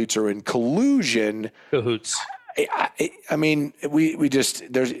athletes are in collusion. Cahoots. I mean,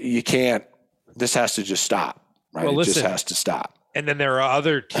 you can't, this has to just stop, right? Well, listen, it just has to stop. And then there are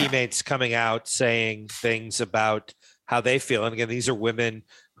other teammates coming out saying things about how they feel. And again, these are women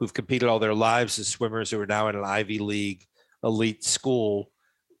who've competed all their lives as swimmers who are now in an Ivy League elite school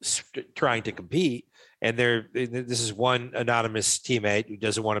trying to compete. And this is one anonymous teammate who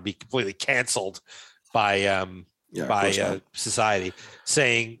doesn't want to be completely canceled by society,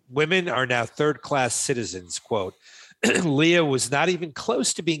 saying women are now third-class citizens. Quote, Leah was not even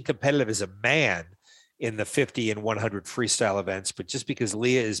close to being competitive as a man in the 50 and 100 freestyle events, but just because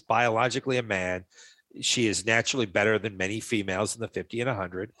Leah is biologically a man, she is naturally better than many females in the 50 and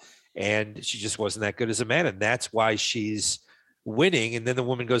 100, and she just wasn't that good as a man, and that's why she's winning. And then the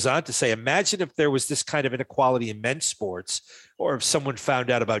woman goes on to say, imagine if there was this kind of inequality in men's sports, or if someone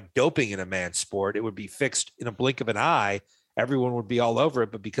found out about doping in a man's sport, it would be fixed in a blink of an eye. Everyone would be all over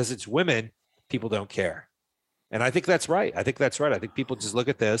it, but because it's women, people don't care. And I think that's right. I think people just look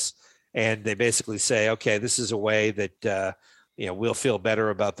at this and they basically say, okay, this is a way that, we'll feel better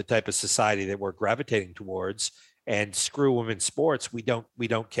about the type of society that we're gravitating towards. and screw women's sports, we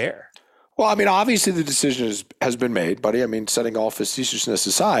don't care. Well, I mean, obviously the decision has been made, buddy. I mean, setting all facetiousness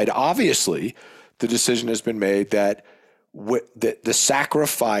aside, obviously the decision has been made that the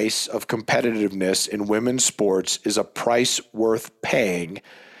sacrifice of competitiveness in women's sports is a price worth paying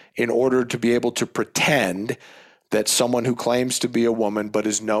in order to be able to pretend that someone who claims to be a woman but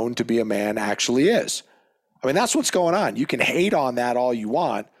is known to be a man actually is. I mean, that's what's going on. You can hate on that all you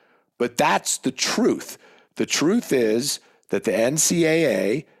want, but that's the truth. The truth is that the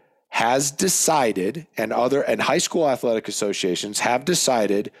NCAA has decided, and high school athletic associations have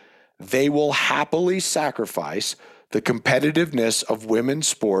decided, they will happily sacrifice the competitiveness of women's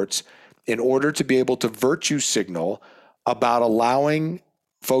sports in order to be able to virtue signal about allowing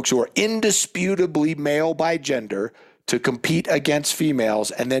folks who are indisputably male by gender to compete against females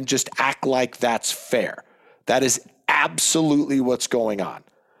and then just act like that's fair. That is absolutely what's going on,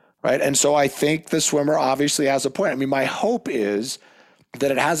 right? And so I think the swimmer obviously has a point. I mean, my hope is that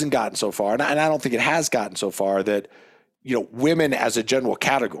it hasn't gotten so far, and I don't think it has gotten so far, that, you know, women as a general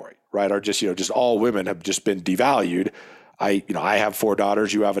category, right, are just, you know, just all women have just been devalued. I have 4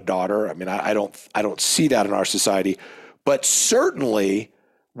 daughters. You have a daughter. I mean, I don't see that in our society, but certainly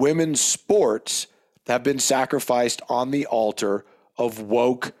women's sports have been sacrificed on the altar of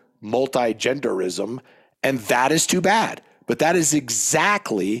woke multi-genderism, and that is too bad. But that is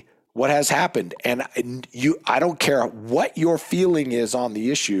exactly what has happened. And I don't care what your feeling is on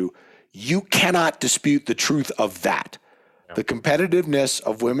the issue, you cannot dispute the truth of that. No. The competitiveness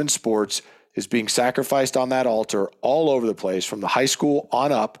of women's sports is being sacrificed on that altar all over the place, from the high school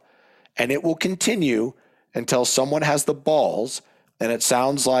on up, and it will continue until someone has the balls. And it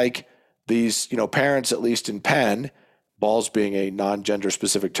sounds like these, parents, at least in Penn, balls being a non-gender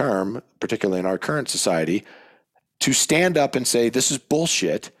specific term, particularly in our current society, to stand up and say, this is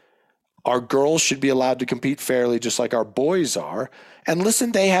bullshit. Our girls should be allowed to compete fairly just like our boys are. And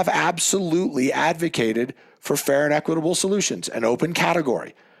listen, they have absolutely advocated for fair and equitable solutions, an open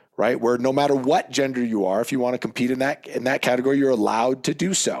category, right? Where no matter what gender you are, if you want to compete in that category, you're allowed to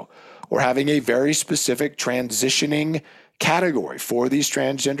do so. Or having a very specific transitioning category for these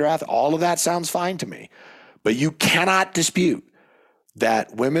transgender athletes. All of that sounds fine to me. But you cannot dispute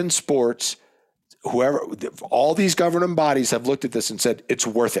that women's sports, all these governing bodies have looked at this and said, it's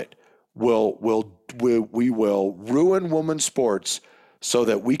worth it. We will ruin women's sports so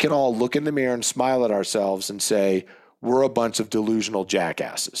that we can all look in the mirror and smile at ourselves and say, we're a bunch of delusional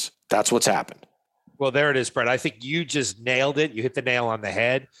jackasses. That's what's happened. Well, there it is, Brett. I think you just nailed it. You hit the nail on the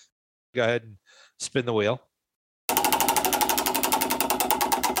head. Go ahead and spin the wheel.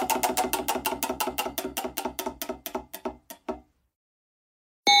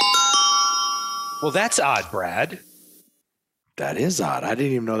 Well, that's odd, Brad. That is odd. I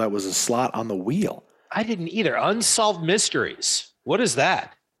didn't even know that was a slot on the wheel. I didn't either. Unsolved mysteries. What is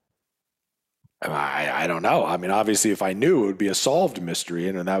that? I don't know. I mean, obviously, if I knew, it would be a solved mystery,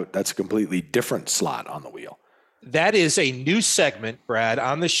 and that's a completely different slot on the wheel. That is a new segment, Brad,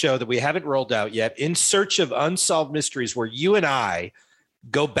 on the show that we haven't rolled out yet, In Search of Unsolved Mysteries, where you and I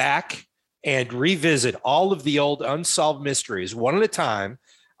go back and revisit all of the old unsolved mysteries one at a time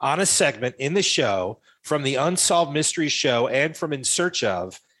on a segment in the show from the Unsolved Mysteries show and from In Search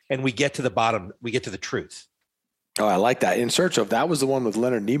of, and we get to the bottom, we get to the truth. Oh, I like that. In Search of, that was the one with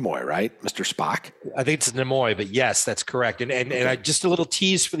Leonard Nimoy, right? Mr. Spock? I think it's Nimoy, but yes, that's correct. And I just a little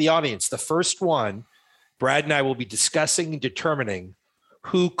tease for the audience. The first one, Brad and I will be discussing and determining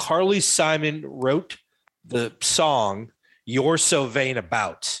who Carly Simon wrote the song You're So Vain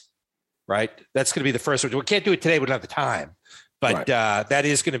About, right? That's going to be the first one. We can't do it today. We don't have the time. But right. That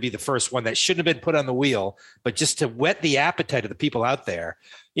is going to be the first one that shouldn't have been put on the wheel. But just to whet the appetite of the people out there,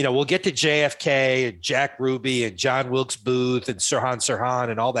 we'll get to JFK and Jack Ruby and John Wilkes Booth and Sirhan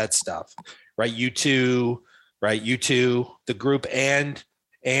and all that stuff, right? U2, right? U2, the group and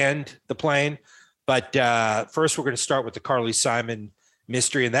the plane. But first, we're going to start with the Carly Simon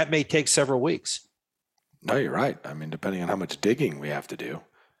mystery, and that may take several weeks. No, you're right. I mean, depending on how much digging we have to do.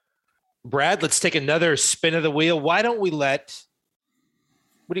 Brad, let's take another spin of the wheel. Why don't we let...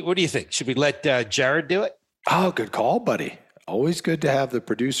 What do you think? Should we let Jared do it? Oh, good call, buddy. Always good to have the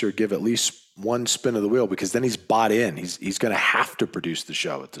producer give at least one spin of the wheel, because then he's bought in. He's going to have to produce the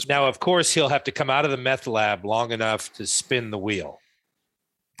show at this point. Now, of course, he'll have to come out of the meth lab long enough to spin the wheel.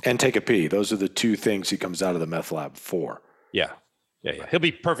 And take a pee. Those are the two things he comes out of the meth lab for. Yeah. He'll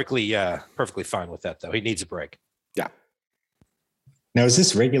be perfectly fine with that, though. He needs a break. Yeah. Now, is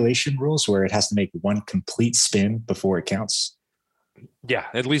this regulation rules where it has to make one complete spin before it counts? Yeah,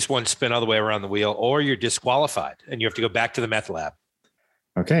 at least one spin all the way around the wheel, or you're disqualified and you have to go back to the meth lab.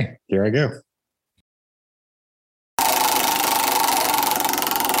 Okay, here I go.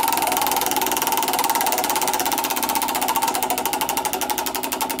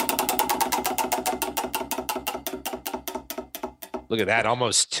 look at that,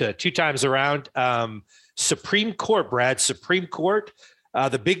 almost 2 times around. Supreme Court, Brad, Supreme Court.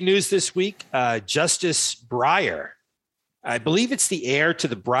 The big news this week, Justice Breyer, I believe it's the heir to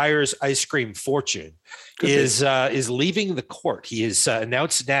the Breyer's ice cream fortune, is leaving the court. He is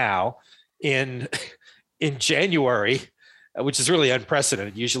announced now in January, which is really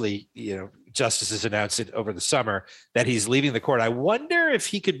unprecedented. Usually, justices announce it over the summer that he's leaving the court. I wonder if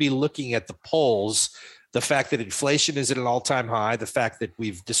he could be looking at the polls, the fact that inflation is at an all-time high, the fact that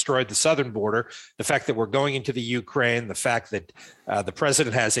we've destroyed the southern border, the fact that we're going into the Ukraine, the fact that the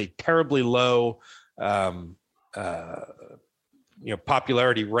president has a terribly low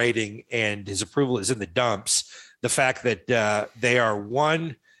popularity rating and his approval is in the dumps, the fact that they are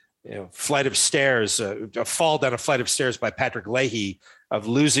one flight of stairs, a fall down a flight of stairs by Patrick Leahy of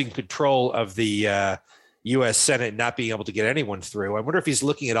losing control of the U.S. Senate and not being able to get anyone through. I wonder if he's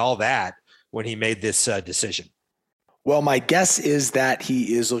looking at all that when he made this decision. Well, my guess is that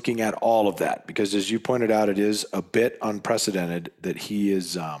he is looking at all of that because, as you pointed out, it is a bit unprecedented that he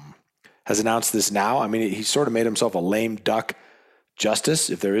is has announced this now. I mean, he sort of made himself a lame duck justice,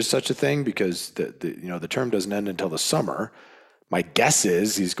 if there is such a thing, because the term doesn't end until the summer. My guess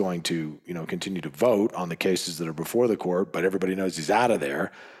is he's going to, continue to vote on the cases that are before the court, but everybody knows he's out of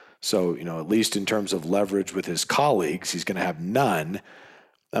there. So, at least in terms of leverage with his colleagues, he's going to have none.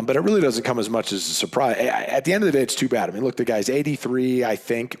 But it really doesn't come as much as a surprise. At the end of the day, it's too bad. I mean, look, the guy's 83, I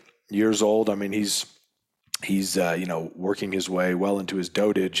think, years old. I mean, he's working his way well into his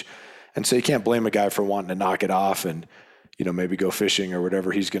dotage. And so you can't blame a guy for wanting to knock it off and, maybe go fishing or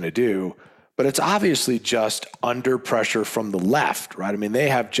whatever he's going to do. But it's obviously just under pressure from the left, right? I mean, they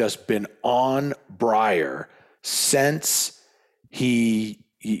have just been on Breyer since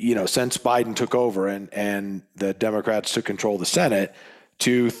since Biden took over and the Democrats took control of the Senate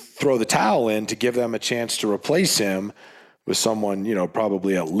to throw the towel in to give them a chance to replace him with someone,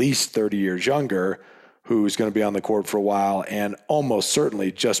 probably at least 30 years younger who's going to be on the court for a while and almost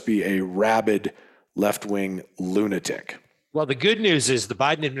certainly just be a rabid left-wing lunatic. Well, the good news is the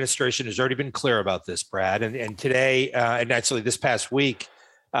Biden administration has already been clear about this, Brad. And today, and actually this past week,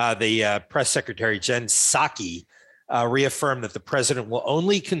 the press secretary, Jen Psaki, reaffirmed that the president will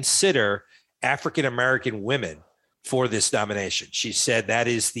only consider African-American women for this nomination. She said that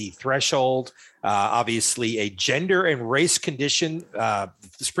is the threshold. Obviously, a gender and race condition. The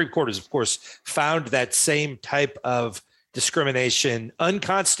Supreme Court has, of course, found that same type of discrimination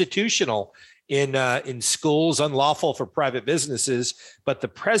unconstitutional in schools, unlawful for private businesses. But the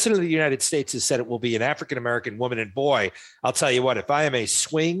president of the United States has said it will be an African-American woman. And boy, I'll tell you what, if I am a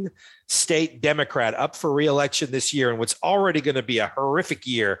swing state Democrat up for re-election this year, and what's already going to be a horrific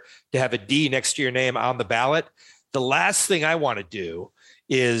year to have a D next to your name on the ballot, the last thing I want to do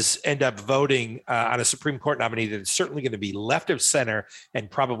is end up voting on a Supreme Court nominee that is certainly going to be left of center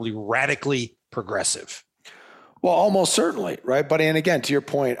and probably radically progressive. Well, almost certainly, right? But and again, to your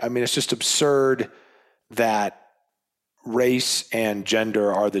point, I mean, it's just absurd that race and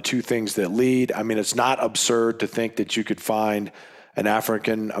gender are the two things that lead. I mean, it's not absurd to think that you could find an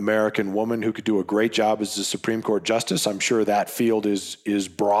African-American woman who could do a great job as a Supreme Court justice. I'm sure that field is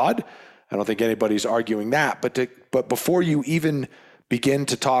broad. I don't think anybody's arguing that. But before you even begin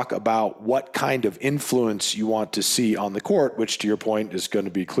to talk about what kind of influence you want to see on the court, which to your point is going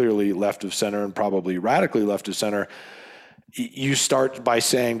to be clearly left of center and probably radically left of center, you start by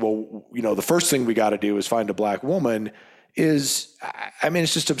saying, well, the first thing we got to do is find a black woman is, I mean,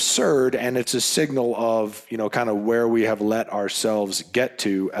 it's just absurd. And it's a signal of, kind of where we have let ourselves get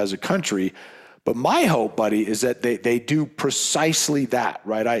to as a country. But my hope, buddy, is that they do precisely that,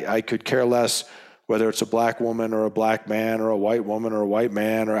 right? I could care less whether it's a black woman or a black man or a white woman or a white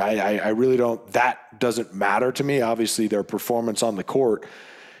man, or I really don't, that doesn't matter to me. Obviously, their performance on the court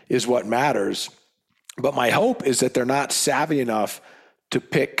is what matters. But my hope is that they're not savvy enough to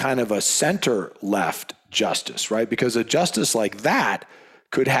pick kind of a center-left justice, right? Because a justice like that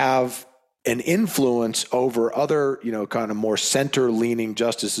could have an influence over other, kind of more center-leaning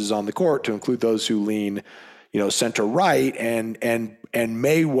justices on the court, to include those who lean, center-right, and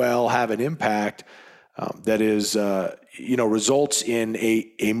may well have an impact that is, results in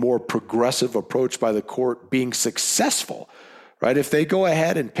a more progressive approach by the court being successful, right? If they go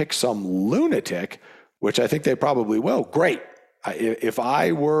ahead and pick some lunatic, which I think they probably will, great. If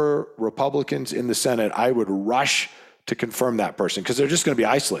I were Republicans in the Senate, I would rush to confirm that person, because they're just going to be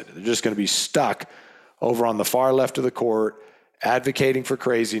isolated. They're just going to be stuck over on the far left of the court, advocating for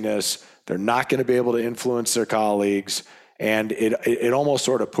craziness. They're not going to be able to influence their colleagues. And it almost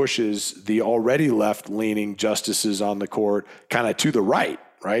sort of pushes the already left-leaning justices on the court kind of to the right,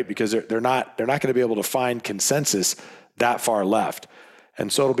 right? Because they're not going to be able to find consensus that far left.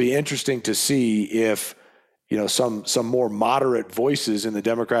 And so it'll be interesting to see if, some more moderate voices in the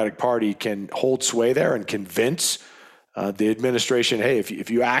Democratic Party can hold sway there and convince the administration, hey, if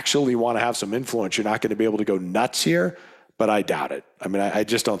you actually want to have some influence, you're not going to be able to go nuts here. But I doubt it. I mean, I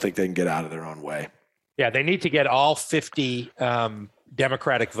just don't think they can get out of their own way. Yeah, they need to get all 50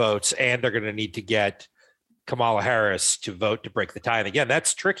 Democratic votes, and they're going to need to get Kamala Harris to vote to break the tie. And again,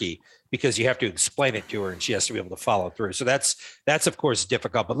 that's tricky because you have to explain it to her, and she has to be able to follow through. So that's of course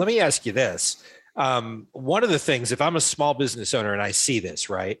difficult. But let me ask you this: one of the things, if I'm a small business owner and I see this,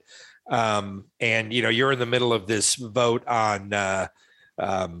 right, and you're in the middle of this vote on the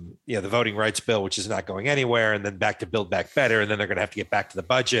voting rights bill, which is not going anywhere, and then back to Build Back Better, and then they're going to have to get back to the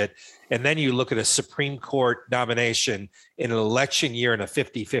budget. And then you look at a Supreme Court nomination in an election year in a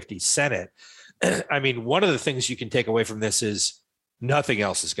 50-50 Senate. I mean, one of the things you can take away from this is nothing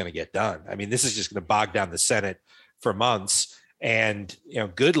else is going to get done. I mean, this is just going to bog down the Senate for months. And,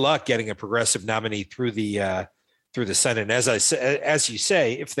 good luck getting a progressive nominee through the Senate. And as you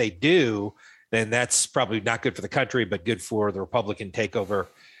say, if they do, then that's probably not good for the country, but good for the Republican takeover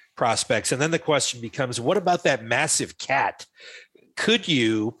prospects. And then the question becomes, what about that massive cat? Could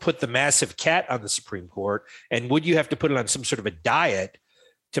you put the massive cat on the Supreme Court? And would you have to put it on some sort of a diet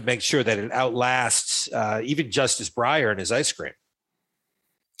to make sure that it outlasts even Justice Breyer and his ice cream?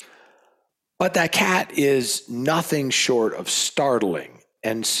 But that cat is nothing short of startling.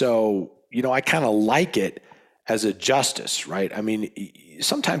 And so, I kind of like it as a justice, right? I mean,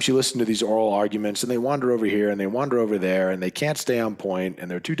 sometimes you listen to these oral arguments and they wander over here and they wander over there and they can't stay on point and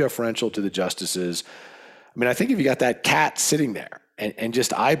they're too deferential to the justices. I mean, I think if you got that cat sitting there and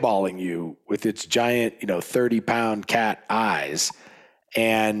just eyeballing you with its giant, 30-pound cat eyes,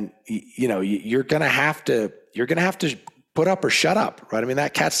 and you're going to have to put up or shut up, right? I mean,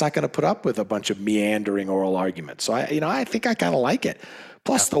 that cat's not going to put up with a bunch of meandering oral arguments. So I think I kind of like it.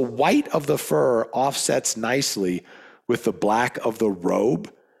 Plus, the white of the fur offsets nicely with the black of the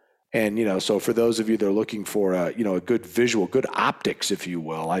robe. And, so for those of you that are looking for a good visual, good optics, if you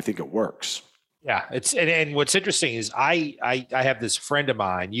will, I think it works. Yeah. And what's interesting is I have this friend of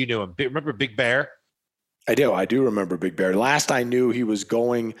mine, you knew him. Remember Big Bear? I do remember Big Bear. Last I knew, he was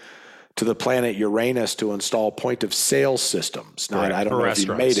going to the planet Uranus to install point of sale systems. Now, I don't know if he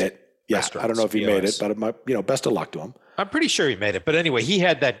made it. Yeah, I don't know if he made it, but best of luck to him. I'm pretty sure he made it. But anyway, he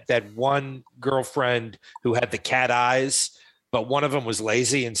had that one girlfriend who had the cat eyes, but one of them was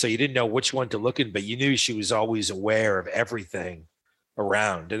lazy. And so you didn't know which one to look in, but you knew she was always aware of everything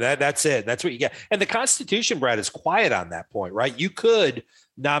around. And that's it. That's what you get. And the Constitution, Brad, is quiet on that point, right? You could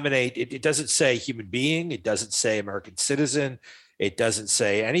nominate, it doesn't say human being. It doesn't say American citizen. It doesn't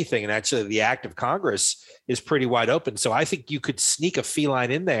say anything. And actually the act of Congress is pretty wide open. So I think you could sneak a feline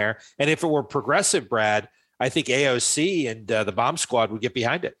in there. And if it were progressive, Brad, I think AOC and the bomb squad would get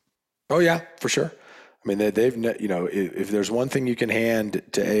behind it. Oh yeah, for sure. I mean, they've, if there's one thing you can hand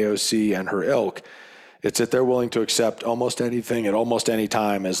to AOC and her ilk, it's that they're willing to accept almost anything at almost any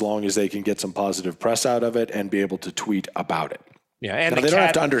time, as long as they can get some positive press out of it and be able to tweet about it. Yeah. And now, they don't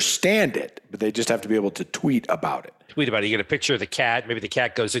have to understand it, but they just have to be able to tweet about it. You get a picture of the cat. Maybe the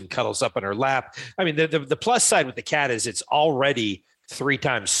cat goes and cuddles up on her lap. I mean, the plus side with the cat is it's already 3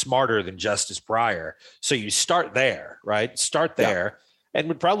 times smarter than Justice Breyer. So you start there, right? Start there, and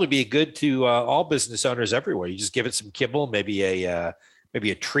would probably be good to all business owners everywhere. You just give it some kibble, maybe a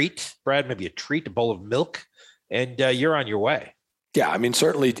treat, Brad, a bowl of milk, and you're on your way. Yeah, I mean,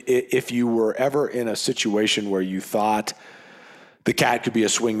 certainly if you were ever in a situation where you thought the cat could be a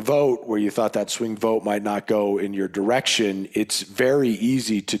swing vote, where you thought that swing vote might not go in your direction, it's very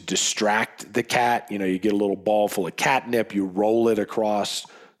easy to distract the cat. You get a little ball full of catnip, you roll it across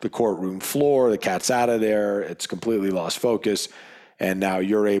the courtroom floor, the cat's out of there, it's completely lost focus, and now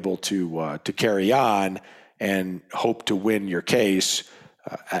you're able to carry on and hope to win your case,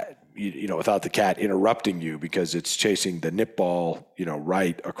 without the cat interrupting you because it's chasing the nip ball,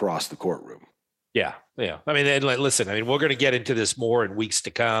 right across the courtroom. Yeah. I mean, listen, we're going to get into this more in weeks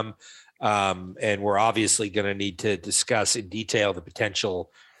to come. And we're obviously going to need to discuss in detail the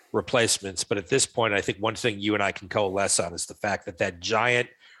potential replacements. But at this point, I think one thing you and I can coalesce on is the fact that giant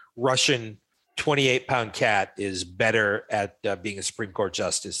Russian 28-pound cat is better at being a Supreme Court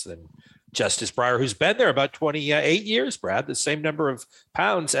justice than Justice Breyer, who's been there about 28 years, Brad, the same number of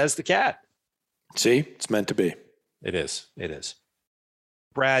pounds as the cat. See, it's meant to be. It is.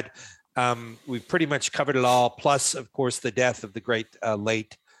 Brad, we've pretty much covered it all. Plus, of course, the death of the great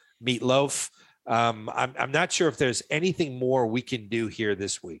late Meat Loaf. I'm not sure if there's anything more we can do here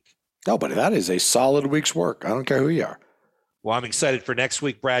this week. No, but that is a solid week's work. I don't care who you are. Well, I'm excited for next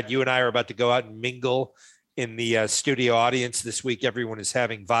week, Brad. You and I are about to go out and mingle in the studio audience this week. Everyone is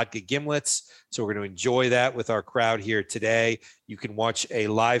having vodka gimlets, so we're going to enjoy that with our crowd here today. You can watch a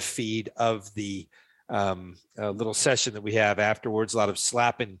live feed of the little session that we have afterwards. A lot of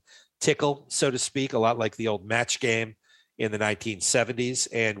slap and tickle, so to speak, a lot like the old match game in the 1970s.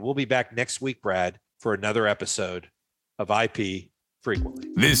 And we'll be back next week, Brad, for another episode of IP Frequently.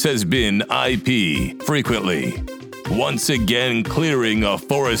 This has been IP Frequently, once again clearing a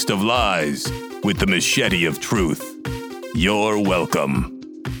forest of lies with the machete of truth. You're welcome.